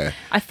 2000, Yeah.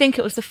 I think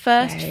it was the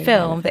first Very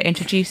film that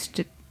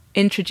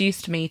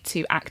introduced me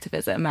to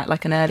activism at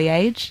like an early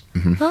age.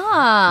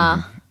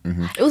 Ah.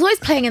 Mm-hmm. It was always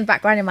playing in the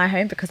background in my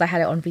home because I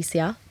had it on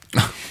VCR.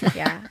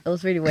 Yeah, it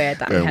was really weird.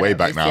 That we Going had way it on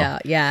back now. VCR.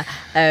 Yeah.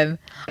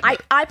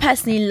 I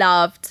personally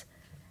loved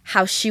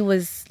how she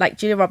was like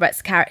Julia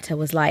Roberts' character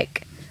was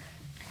like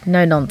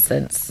no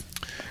nonsense,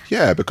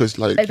 Yeah, because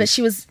like but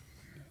she was.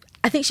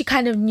 I think she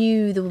kind of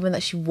knew the woman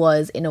that she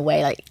was in a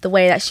way, like the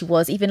way that she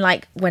was. Even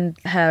like when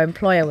her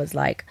employer was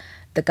like,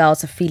 "The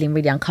girls are feeling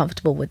really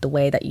uncomfortable with the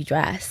way that you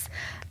dress,"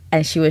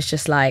 and she was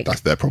just like,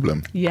 that's their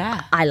problem.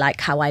 Yeah. I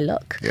like how I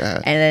look. Yeah.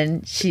 And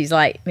then she's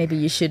like, maybe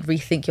you should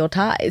rethink your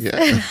ties.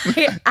 Yeah.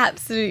 I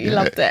absolutely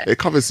loved it. It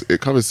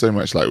covers so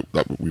much like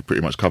we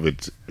pretty much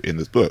covered in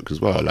this book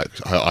as well, like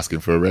her asking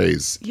for a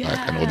raise, like,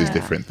 and all these Yeah.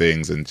 different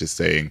things, and just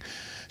saying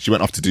she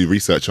went off to do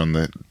research on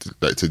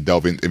to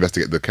delve in,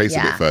 investigate the case a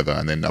Yeah. bit further,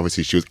 and then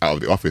obviously she was out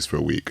of the office for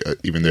a week,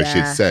 even though she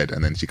Yeah. had said,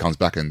 and then she comes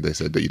back and they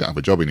said that you don't have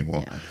a job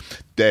anymore.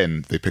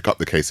 Then they pick up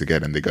the case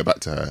again and they go back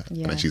to her, and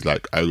Yeah. then she's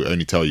like, "I will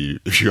only tell you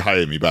if you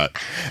hire me back,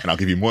 and I'll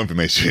give you more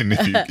information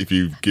if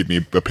you give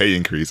me a pay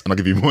increase, and I'll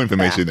give you more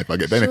information if I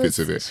get benefits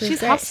of it." She's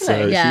great. hustling.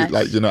 So Yeah. she,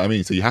 like, you know what I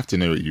mean? So you have to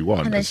know what you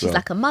want. And then as she's well.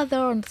 like a mother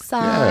on the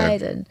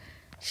side, and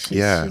she's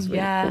Yeah. really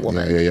Yeah. cool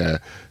woman. Yeah.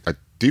 I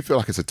do feel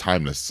like it's a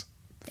timeless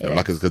film,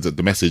 like because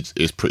the message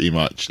is pretty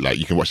much like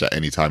you can watch that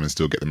any time and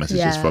still get the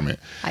messages Yeah, from it.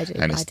 I do.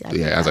 And it's, I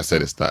do as I that.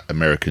 said, it's that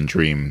American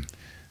dream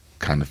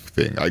kind of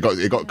thing.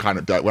 It got kind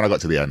of when I got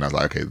to the end, I was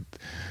like, okay,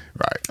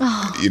 right.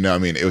 Oh. You know what I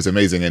mean? It was an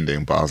amazing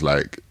ending, but I was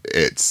like,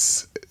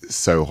 it's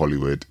so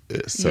Hollywood.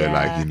 It's so Yeah.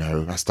 like, you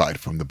know, I started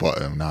from the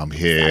bottom, now I'm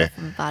here.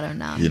 I don't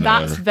know. You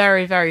know, That's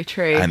very, very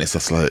true. and it's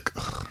just like,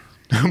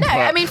 No,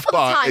 I mean for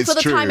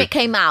the time it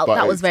came out,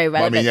 that was very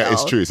relevant. I mean, yeah,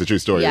 it's though. true. It's a true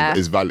story. Yeah.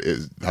 It's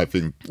valid. I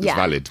think it's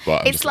valid.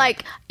 But I'm it's just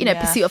like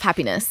Pursuit of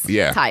Happiness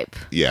type.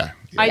 Yeah.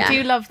 I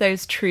do love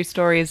those true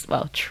stories.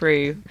 Well,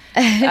 true.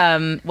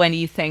 When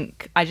you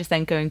think, I just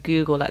then go and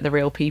Google like the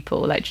real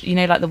people, like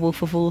like the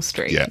Wolf of Wall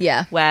Street,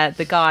 Yeah. where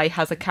the guy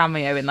has a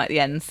cameo in like the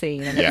end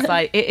scene, and it's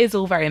like it is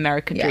all very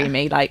American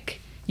dreamy. Like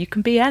you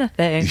can be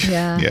anything.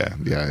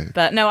 Yeah.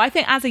 But no, I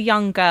think as a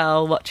young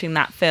girl watching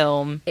that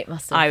film,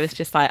 I was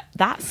just like,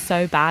 that's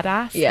so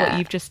badass what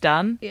you've just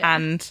done,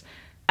 and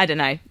I don't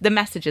know, the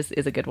message is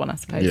a good one, I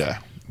suppose. Yeah.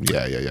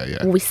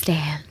 We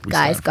stand.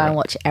 Guys, go and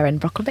watch Erin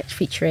Brockovich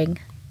featuring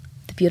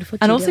the beautiful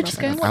Julia And also Roberts.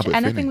 just go and watch Albert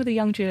anything Finney. with a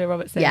young Julia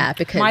Roberts in. Yeah,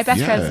 because My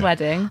Best Friend's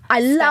Wedding.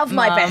 I love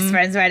My Best Stepmom.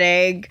 Friend's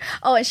Wedding.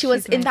 Oh, and she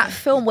was in that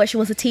film where she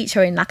was a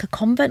teacher in like a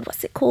convent.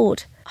 What's it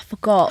called? I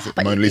forgot.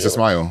 But Mona Lisa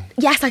Smile.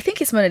 Yes, I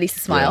think it's Mona Lisa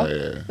Smile.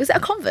 Yeah. Was it a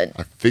convent?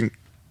 I think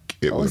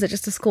it Or was. was it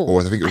just a school?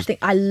 Or I think it was.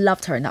 I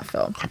loved her in that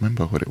film. I can't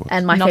remember what it was.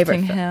 And my Notting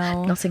favorite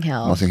Hill. Notting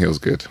Hill. Notting Hill's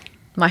good.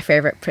 My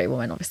favorite Pretty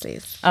Woman, obviously,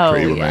 is Oh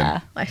Pretty Woman. yeah.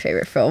 my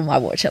favorite film. I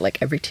watch it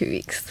like every 2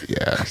 weeks.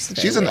 Yeah,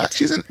 she's weird.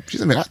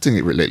 been acting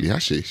it lately,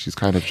 has she? She's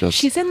kind of just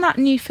She's in that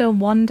new film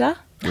Wonder.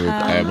 with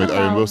Owen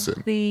about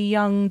Wilson. The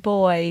young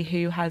boy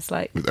who has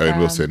like With Owen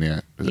Wilson,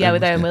 yeah.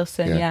 with Owen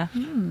Wilson, yeah.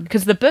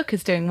 Because the book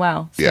is doing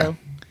well still. Yeah.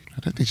 I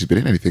don't think she's been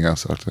in anything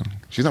else after.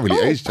 She's not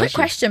really aged, Quick has she?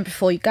 question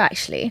before you go,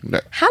 actually. No.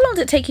 How long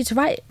did it take you to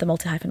write the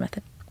multi-hyphen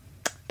method?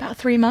 About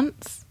 3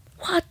 months.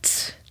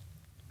 What?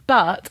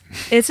 But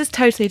it's just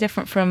totally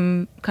different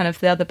from kind of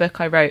the other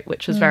book I wrote,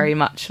 which was very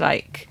much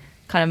like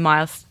kind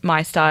of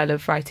my style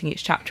of writing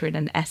each chapter in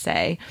an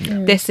essay.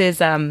 This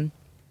is,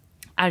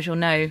 as you'll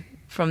know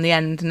from the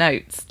end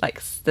notes, like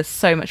there's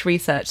so much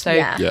research. So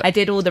Yeah. I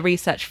did all the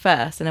research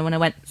first, and then when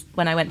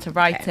I went to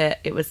write it,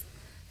 it was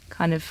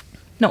kind of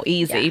not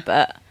easy,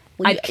 but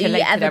Will I'd you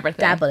collated ever everything.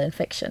 dabble in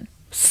fiction?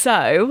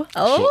 So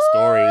Short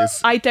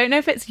stories. I don't know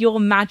if it's your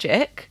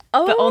magic,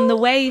 but on the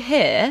way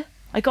here,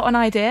 I got an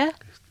idea.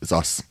 It's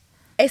us.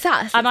 It's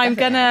us. And I'm it's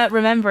definitely gonna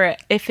remember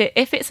it. If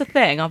it's a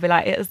thing, I'll be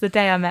like, it was the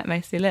day I met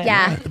Mostly Lit. us.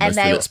 Yeah, The and most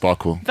then lit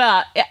sparkle.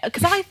 But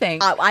because I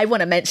think I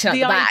want to mention at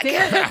the back.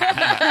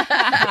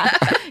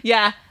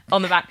 yeah,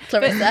 on the back.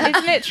 Clarissa. But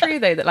isn't it true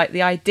though that like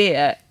the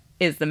idea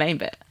is the main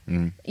bit?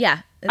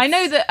 Yeah, I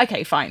know that.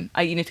 Okay, fine.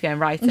 You need to go and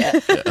write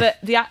it. But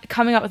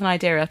coming up with an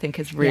idea, I think,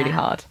 is really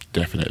hard.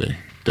 Definitely.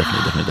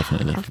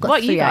 I've got What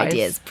are you 3 guys?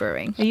 ideas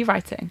brewing. Are you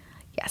writing?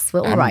 Yes,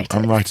 we're all writing.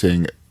 I'm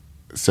writing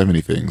so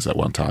many things at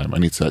one time. I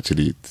need to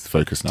actually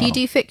focus now. Do you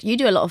do fic? You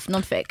do a lot of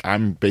non-fic.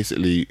 I'm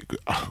basically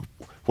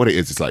what it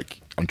is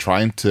like I'm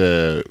trying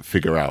to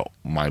figure out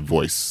my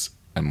voice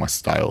and my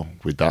style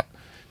with that.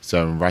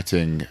 So I'm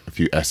writing a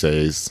few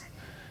essays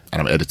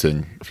and I'm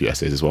editing a few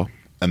essays as well.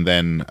 And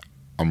then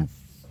I'm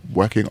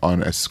working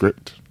on a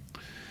script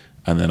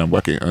and then I'm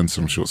working on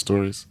some short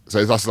stories. So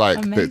it's just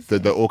like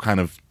they're all kind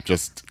of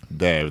just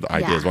there, the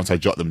ideas. Yeah. Once I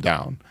jot them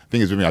down. The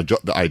thing is with me, I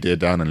jot the idea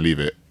down and leave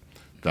it.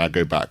 Then I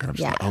go back and I'm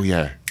just like, oh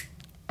yeah,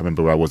 I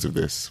remember where I was with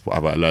this. What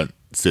have I learned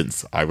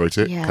since I wrote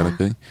it, kind of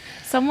thing.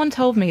 Someone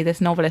told me,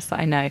 this novelist that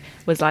I know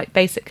was like,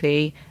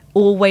 basically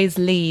always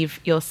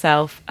leave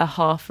yourself a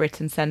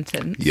half-written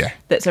sentence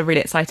that's a really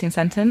exciting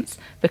sentence,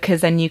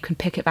 because then you can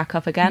pick it back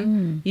up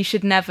again. You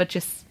should never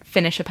just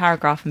finish a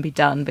paragraph and be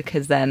done,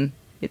 because then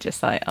you're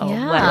just like, oh, where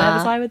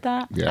was I with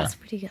that? Yeah, That's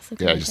pretty good.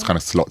 yeah, it just kind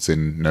of slots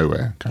in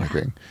nowhere kind of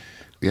thing.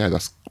 Yeah,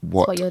 that's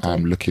what you're I'm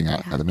doing. looking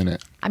at the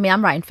minute. I mean,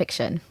 I'm writing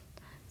fiction,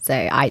 so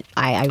I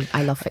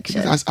love fiction,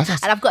 As- and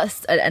I've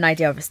got an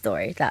idea of a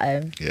story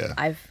that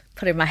I've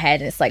put in my head,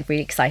 and it's like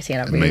really exciting,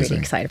 and I'm really, really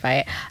excited by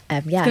it. Yeah,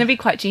 It's going to be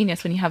quite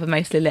genius when you have a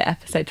Mostly Lit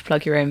episode to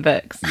plug your own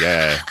books.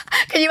 Yeah.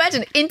 Can you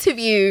imagine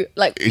interview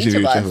each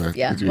of us?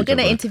 Yeah, we're going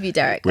to interview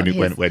Derek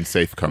when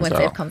Safe comes out.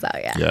 When Safe comes out,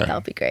 yeah,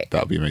 that'll be great.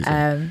 That'll be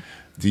amazing.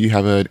 Do you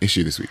have an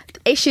issue this week?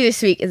 Issue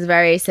this week is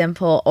very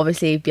simple.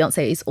 Obviously,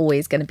 Beyonce is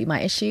always going to be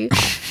my issue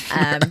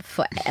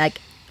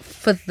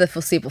for the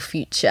foreseeable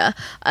future.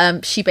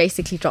 She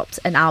basically dropped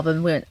an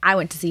album. I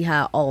went to see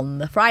her on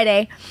the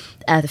Friday,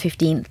 the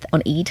 15th,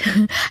 on Eid.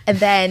 And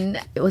then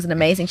it was an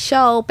amazing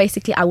show.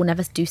 Basically, I will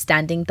never do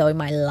standing though in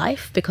my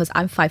life, because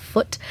I'm 5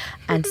 foot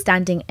and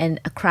standing in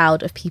a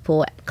crowd of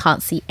people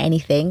can't see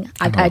anything.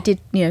 I did,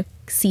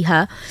 see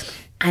her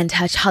and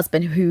her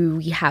husband, who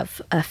we have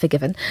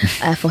forgiven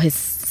for his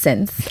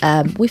sins.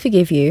 We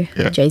forgive you,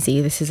 Jay-Z.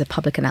 This is a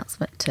public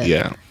announcement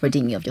to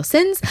redeem you of your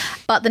sins.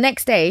 But the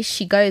next day,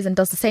 she goes and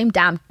does the same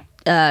damn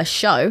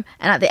show,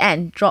 and at the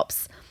end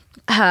drops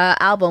her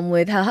album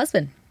with her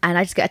husband. And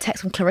I just get a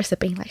text from Clarissa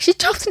being like, she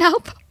dropped an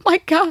album, oh my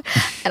God.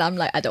 And I'm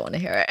like, I don't want to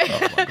hear it.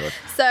 Oh my God.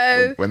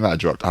 So when that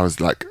dropped, I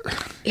was like...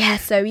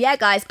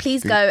 guys,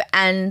 please go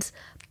and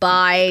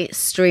buy,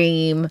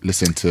 stream,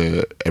 listen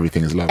to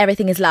Everything Is Love.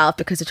 Everything Is Love,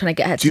 because we're trying to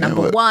get her to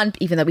number 1,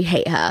 even though we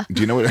hate her.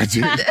 Do you know what I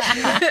do?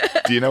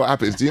 Do you know what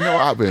happens? Do you know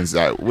what happens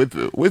with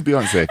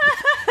Beyonce?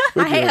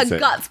 I hate her Beyonce-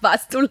 guts, but I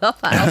still love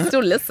her. I'll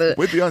still listen.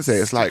 With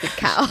Beyonce, it's like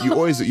cow. you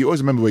always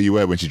remember where you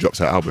were when she drops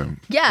her album.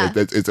 Yeah.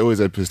 It's always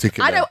a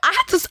particular. I know.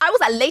 I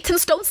was at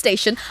Leytonstone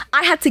Station.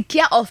 I had to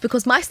get off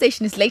because my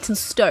station is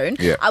Leytonstone.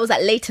 Yeah. I was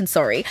at Leyton,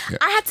 sorry. Yeah.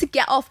 I had to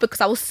get off because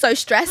I was so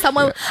stressed.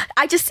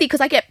 I just see,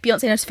 because I get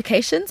Beyonce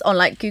notifications on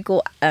like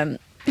Google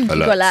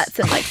alerts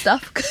and like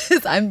stuff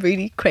because I'm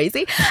really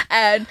crazy.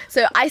 And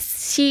so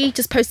she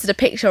just posted a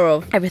picture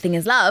of Everything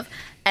Is Love.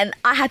 And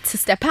I had to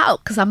step out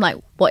because I'm like,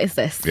 what is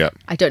this? Yeah.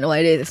 I don't know what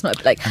it is. It's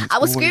not like, I was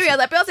always- screaming. I was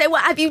like, Beyonce,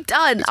 what have you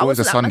done? It's always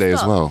a Sunday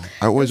as well.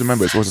 I always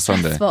remember it's always a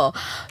Sunday. But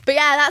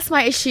yeah, that's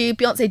my issue.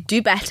 Beyonce,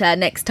 do better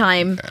next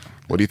time.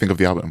 What do you think of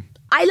the album?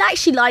 I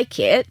actually like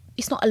it.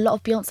 It's not a lot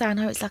of Beyonce. I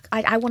know it's like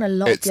I want a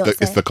lot of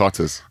Beyonce. It's the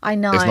Carters. I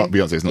know. It's not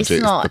Beyonce. It's not Jay.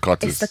 It's the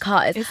Carters. It's the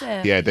Carters. Is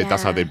it? Yeah,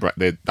 that's how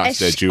that's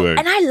their duo.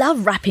 And I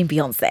love rapping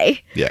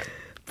Beyonce. Yeah.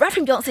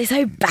 Rapping Beyonce is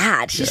so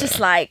bad. She's just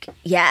like,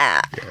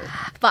 yeah.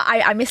 But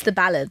I miss the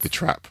ballads. The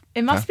trap.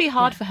 It must be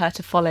hard for her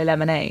to follow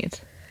Lemonade.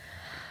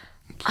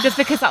 Just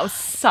because that was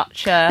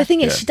such a... The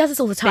thing is, she does this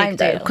all the time Big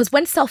though. deal. Because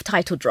when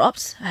Self-Titled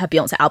dropped, her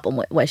Beyonce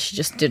album where she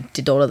just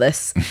did all of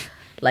this,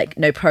 like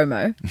no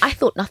promo, I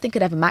thought nothing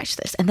could ever match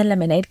this. And then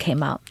Lemonade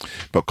came out.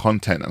 But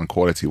content and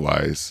quality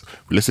wise,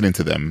 listening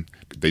to them,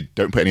 they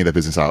don't put any of their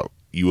business out.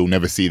 You will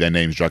never see their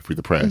names dragged through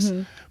the press,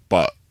 Mm-hmm.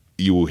 but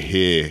you will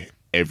hear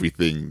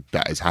everything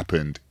that has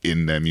happened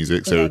in their music.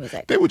 In So their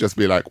music. they will just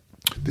be like,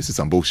 "This is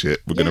some bullshit.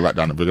 We're gonna write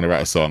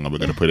a song, and we're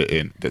gonna put it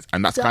in."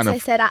 And that's kind Beyonce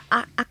of said,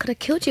 I could have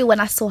killed you when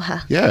I saw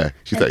her. yeah.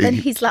 She's And like, then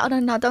he's like, oh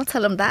no, don't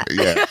tell him that.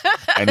 yeah,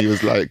 and he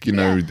was like, you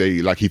know,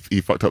 they like he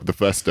fucked up the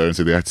first stone,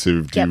 so they had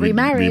to Get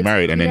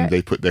remarried. and then Yeah.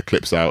 they put their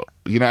clips out.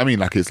 You know what I mean?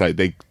 Like it's like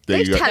They're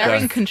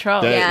in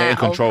control. They're in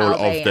control how of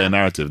they their are.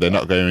 narrative. They're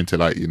not going to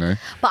like, you know.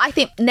 But I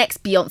think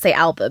next Beyonce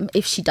album,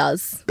 if she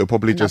does It'll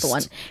probably another just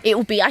one, it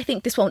will be. I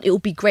think this one it will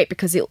be great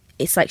because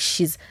it's like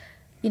she's,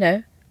 you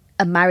know,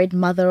 a married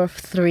mother of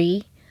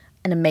 3,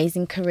 an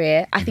amazing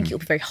career. I think it will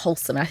be very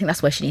wholesome, and I think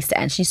that's where she needs to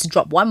end. She needs to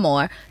drop one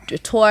more, do a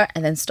tour,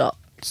 and then stop.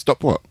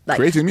 stop what Like-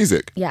 creating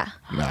music. Yeah.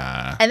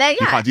 Nah. And then,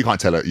 yeah. you can't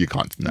tell her. You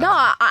can't. Nah. No,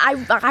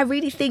 I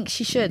really think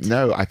she should.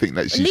 No, I think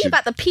that she Leave should.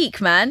 at the peak,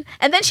 man.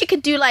 And then she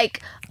could do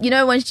like, you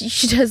know, when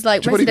she does like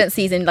What do you-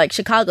 residencies in like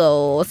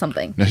Chicago or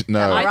something. No,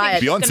 Mariah. I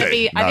think she's Beyonce. gonna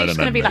be, I think she's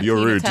going to be like You're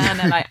Tina rude.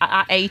 Turner, like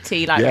at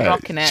 80, like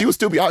rocking it. She will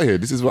still be out here.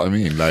 This is what I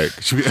mean. Like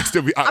she'll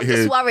still be out I'm here.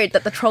 just worried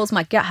that the trolls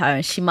might get her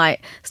and she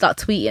might start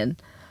tweeting.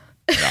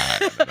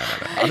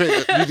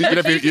 I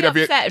think She'd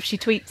be upset if she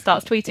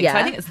starts tweeting. So Yeah.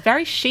 I think it's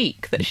very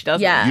chic that she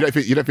does Yeah.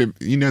 that.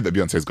 you know that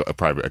Beyonce's got a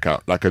private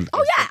account, like a Of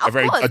course.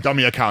 a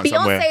dummy account Beyonce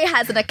somewhere.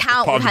 has an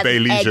account Part that of has Bay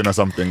Legion egg. or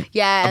something.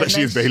 Yeah, I bet and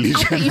she is then Bay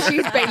Legion. I bet you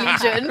she's Bay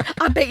Legion.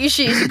 I bet you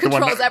she one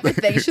controls that-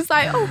 everything. She's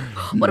like, oh,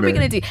 what are we No.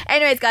 going to do?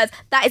 Anyways, guys,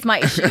 that is my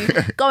issue.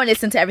 Go and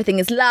listen to Everything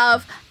Is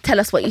Love. Tell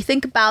us what you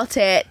think about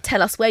it.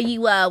 Tell us where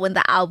you were when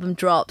the album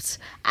dropped.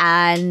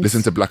 And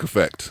Listen to Black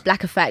Effect.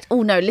 Black Effect.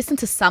 Oh, no, listen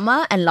to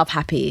Summer and Love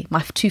Happy.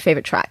 My 2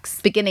 favourite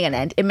tracks. Beginning and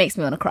end. It makes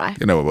me want to cry.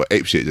 You know what?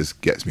 Ape Shit just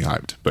gets me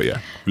hyped. But yeah,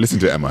 listen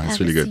to Emma. It's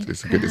really good.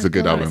 It's a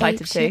good I'm album.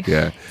 excited to.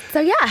 Yeah. So,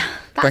 yeah.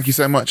 Thank you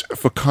so much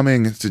for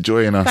coming to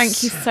join us.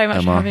 Thank you so much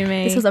Emma. for having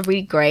me. This was a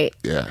really great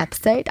Yeah.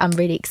 episode. I'm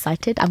really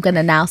excited. I'm going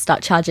to now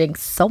start charging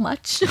so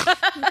much.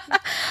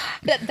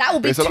 that will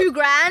be It's a lot-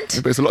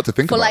 $2,000 But it's a lot to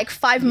think for about. like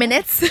 5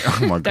 minutes. Oh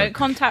my god. Don't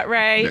contact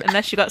Ray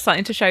unless you got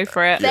something to show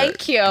for it.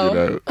 Thank you. You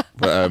know,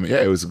 but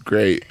yeah, it was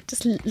great.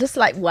 Just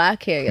like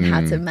working and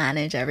how to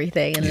manage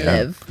everything and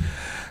live.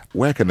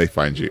 Where can they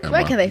find you, Emma?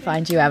 Where can they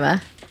find you,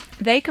 Emma?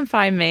 They can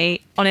find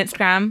me on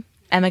Instagram,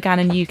 Emma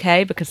Gannon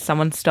UK, because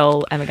someone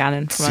stole Emma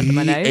Gannon from under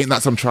my nose. Ain't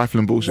that some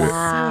trifling bullshit? So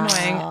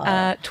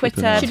annoying.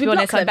 Twitter, Should to we be block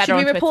honest, I'm them? better Should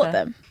we on report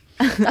Twitter. them?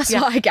 That's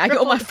what I get. I get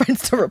all my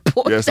friends to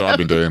report Yeah, that's them. what I've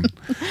been doing.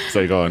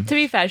 So go on. To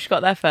be fair, she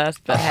got there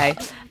first, but hey.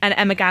 And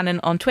Emma Gannon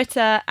on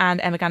Twitter,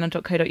 and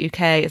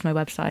emmagannon.co.uk is my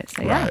website.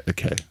 So yeah. Right,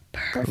 okay.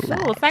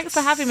 Cool. Thanks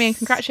for having me, and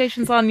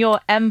congratulations on your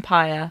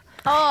empire.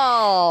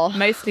 Oh,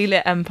 Mostly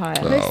lit empire.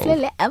 Miss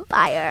Lily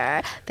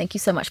Empire. Thank you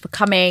so much for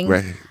coming.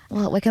 Ray.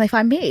 Well, where can they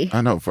find me? I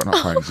know, for not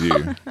find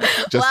you.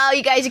 Just Well,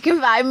 you guys, you can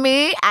find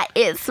me at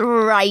It's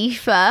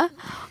Rifer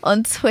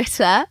on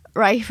Twitter,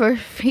 Rifer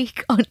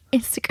Freak on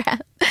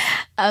Instagram.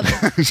 I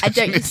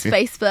don't use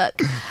Facebook.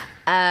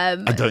 I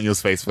don't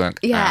use Facebook.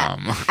 Yeah,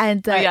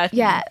 and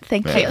yeah.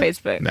 thank Hate you.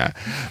 Facebook. Nah.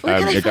 Where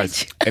can I yeah, find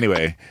guys. you?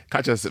 Anyway,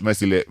 catch us at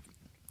Mostly Lit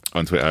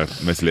on Twitter,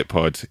 Mostly Lit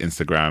Pod,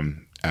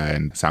 Instagram,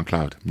 and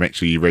SoundCloud. Make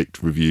sure you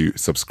rate, review,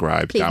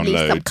 subscribe, Please leave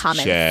some download,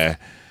 comments. share.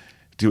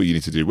 Do what you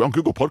need to do. We're on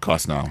Google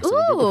Podcasts now. So we're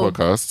on Google Ooh.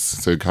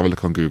 Podcasts. So have a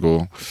look on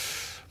Google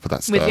for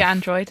that stuff. With your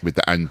Android. With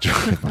the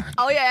Android.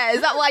 Oh yeah,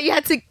 is that why you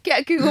had to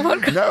get Google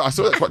Podcast? No, I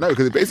saw that. No,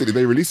 because basically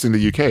they released in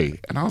the UK,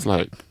 and I was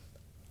like,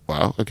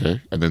 "Wow, okay."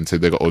 And then so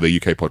they got all the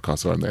UK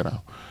podcasts are on there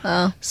now.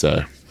 Oh,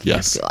 so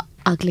yes, Your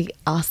ugly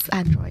ass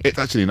Android. it's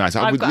actually nice.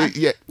 I I've would, got-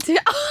 yeah,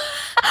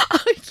 Oh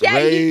yeah,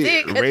 Ray- you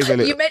did. 'cause Ray's a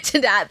little- you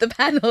mentioned it at the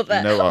panel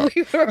that You know what?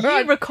 we were You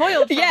on.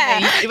 recoiled from Yeah,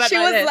 me. You went she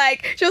like was this.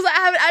 like, I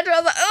have an Android. I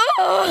was like,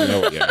 oh. you know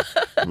what?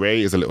 Yeah,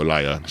 Ray is a little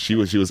liar. She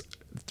was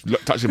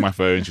touching my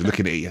phone. She was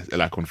looking at it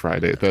like on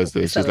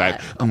Thursday. She's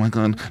like, oh my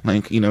God,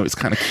 like, you know, it's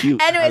kind of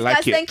cute. Anyways,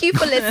 like guys, thank you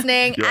for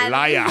listening. You're a and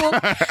liar. we will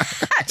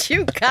catch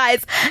you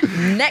guys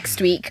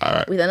next week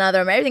with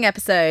another amazing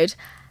episode.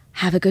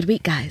 Have a good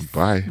week, guys.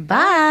 Bye.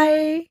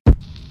 Bye.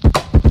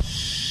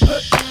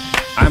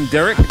 I'm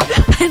Derek.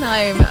 And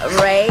I'm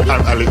Ray.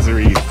 I'm Alex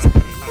Reed.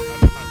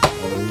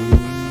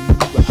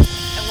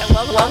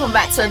 Welcome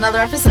back to another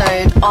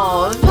episode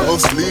of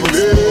Mostly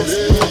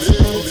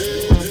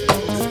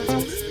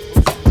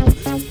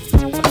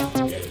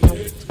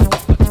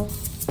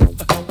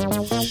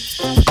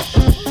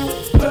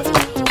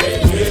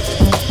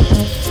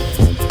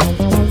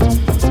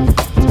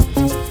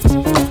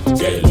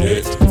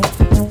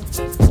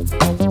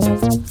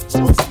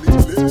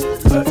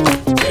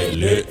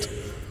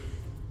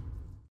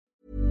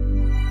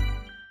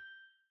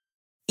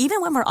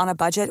Even when we're on a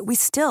budget, we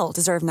still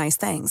deserve nice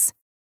things.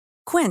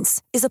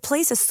 Quince is a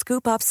place to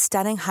scoop up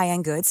stunning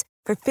high-end goods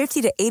for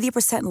 50 to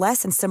 80%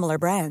 less than similar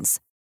brands.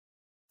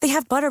 They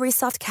have buttery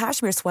soft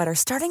cashmere sweaters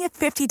starting at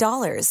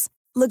 $50,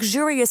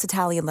 luxurious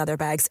Italian leather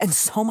bags, and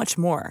so much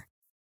more.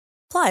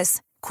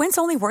 Plus, Quince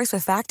only works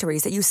with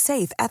factories that use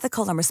safe,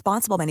 ethical, and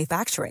responsible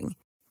manufacturing.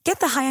 Get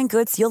the high-end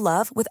goods you'll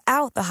love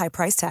without the high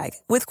price tag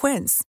with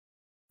Quince.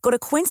 Go to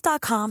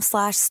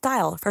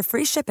quince.com/style for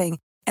free shipping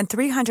and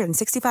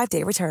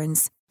 365-day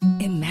returns.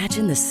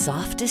 Imagine the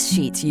softest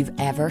sheets you've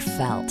ever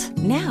felt.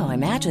 Now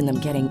imagine them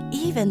getting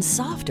even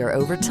softer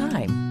over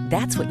time.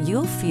 That's what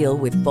you'll feel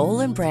with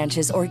Boll &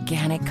 Branch's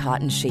organic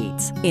cotton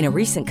sheets. In a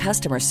recent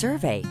customer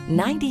survey,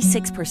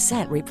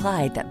 96%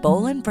 replied that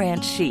Boll &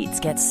 Branch sheets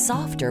get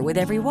softer with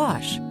every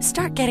wash.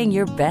 Start getting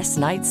your best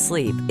night's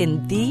sleep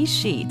in these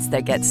sheets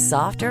that get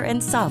softer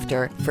and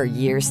softer for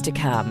years to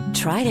come.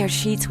 Try their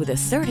sheets with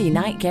a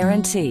 30-night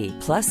guarantee.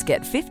 Plus,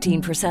 get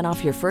 15%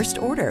 off your first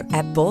order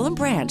at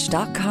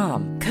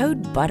bollandbranch.com.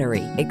 Code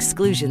BUTTERY.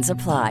 Exclusions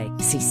apply.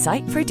 See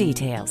site for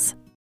details.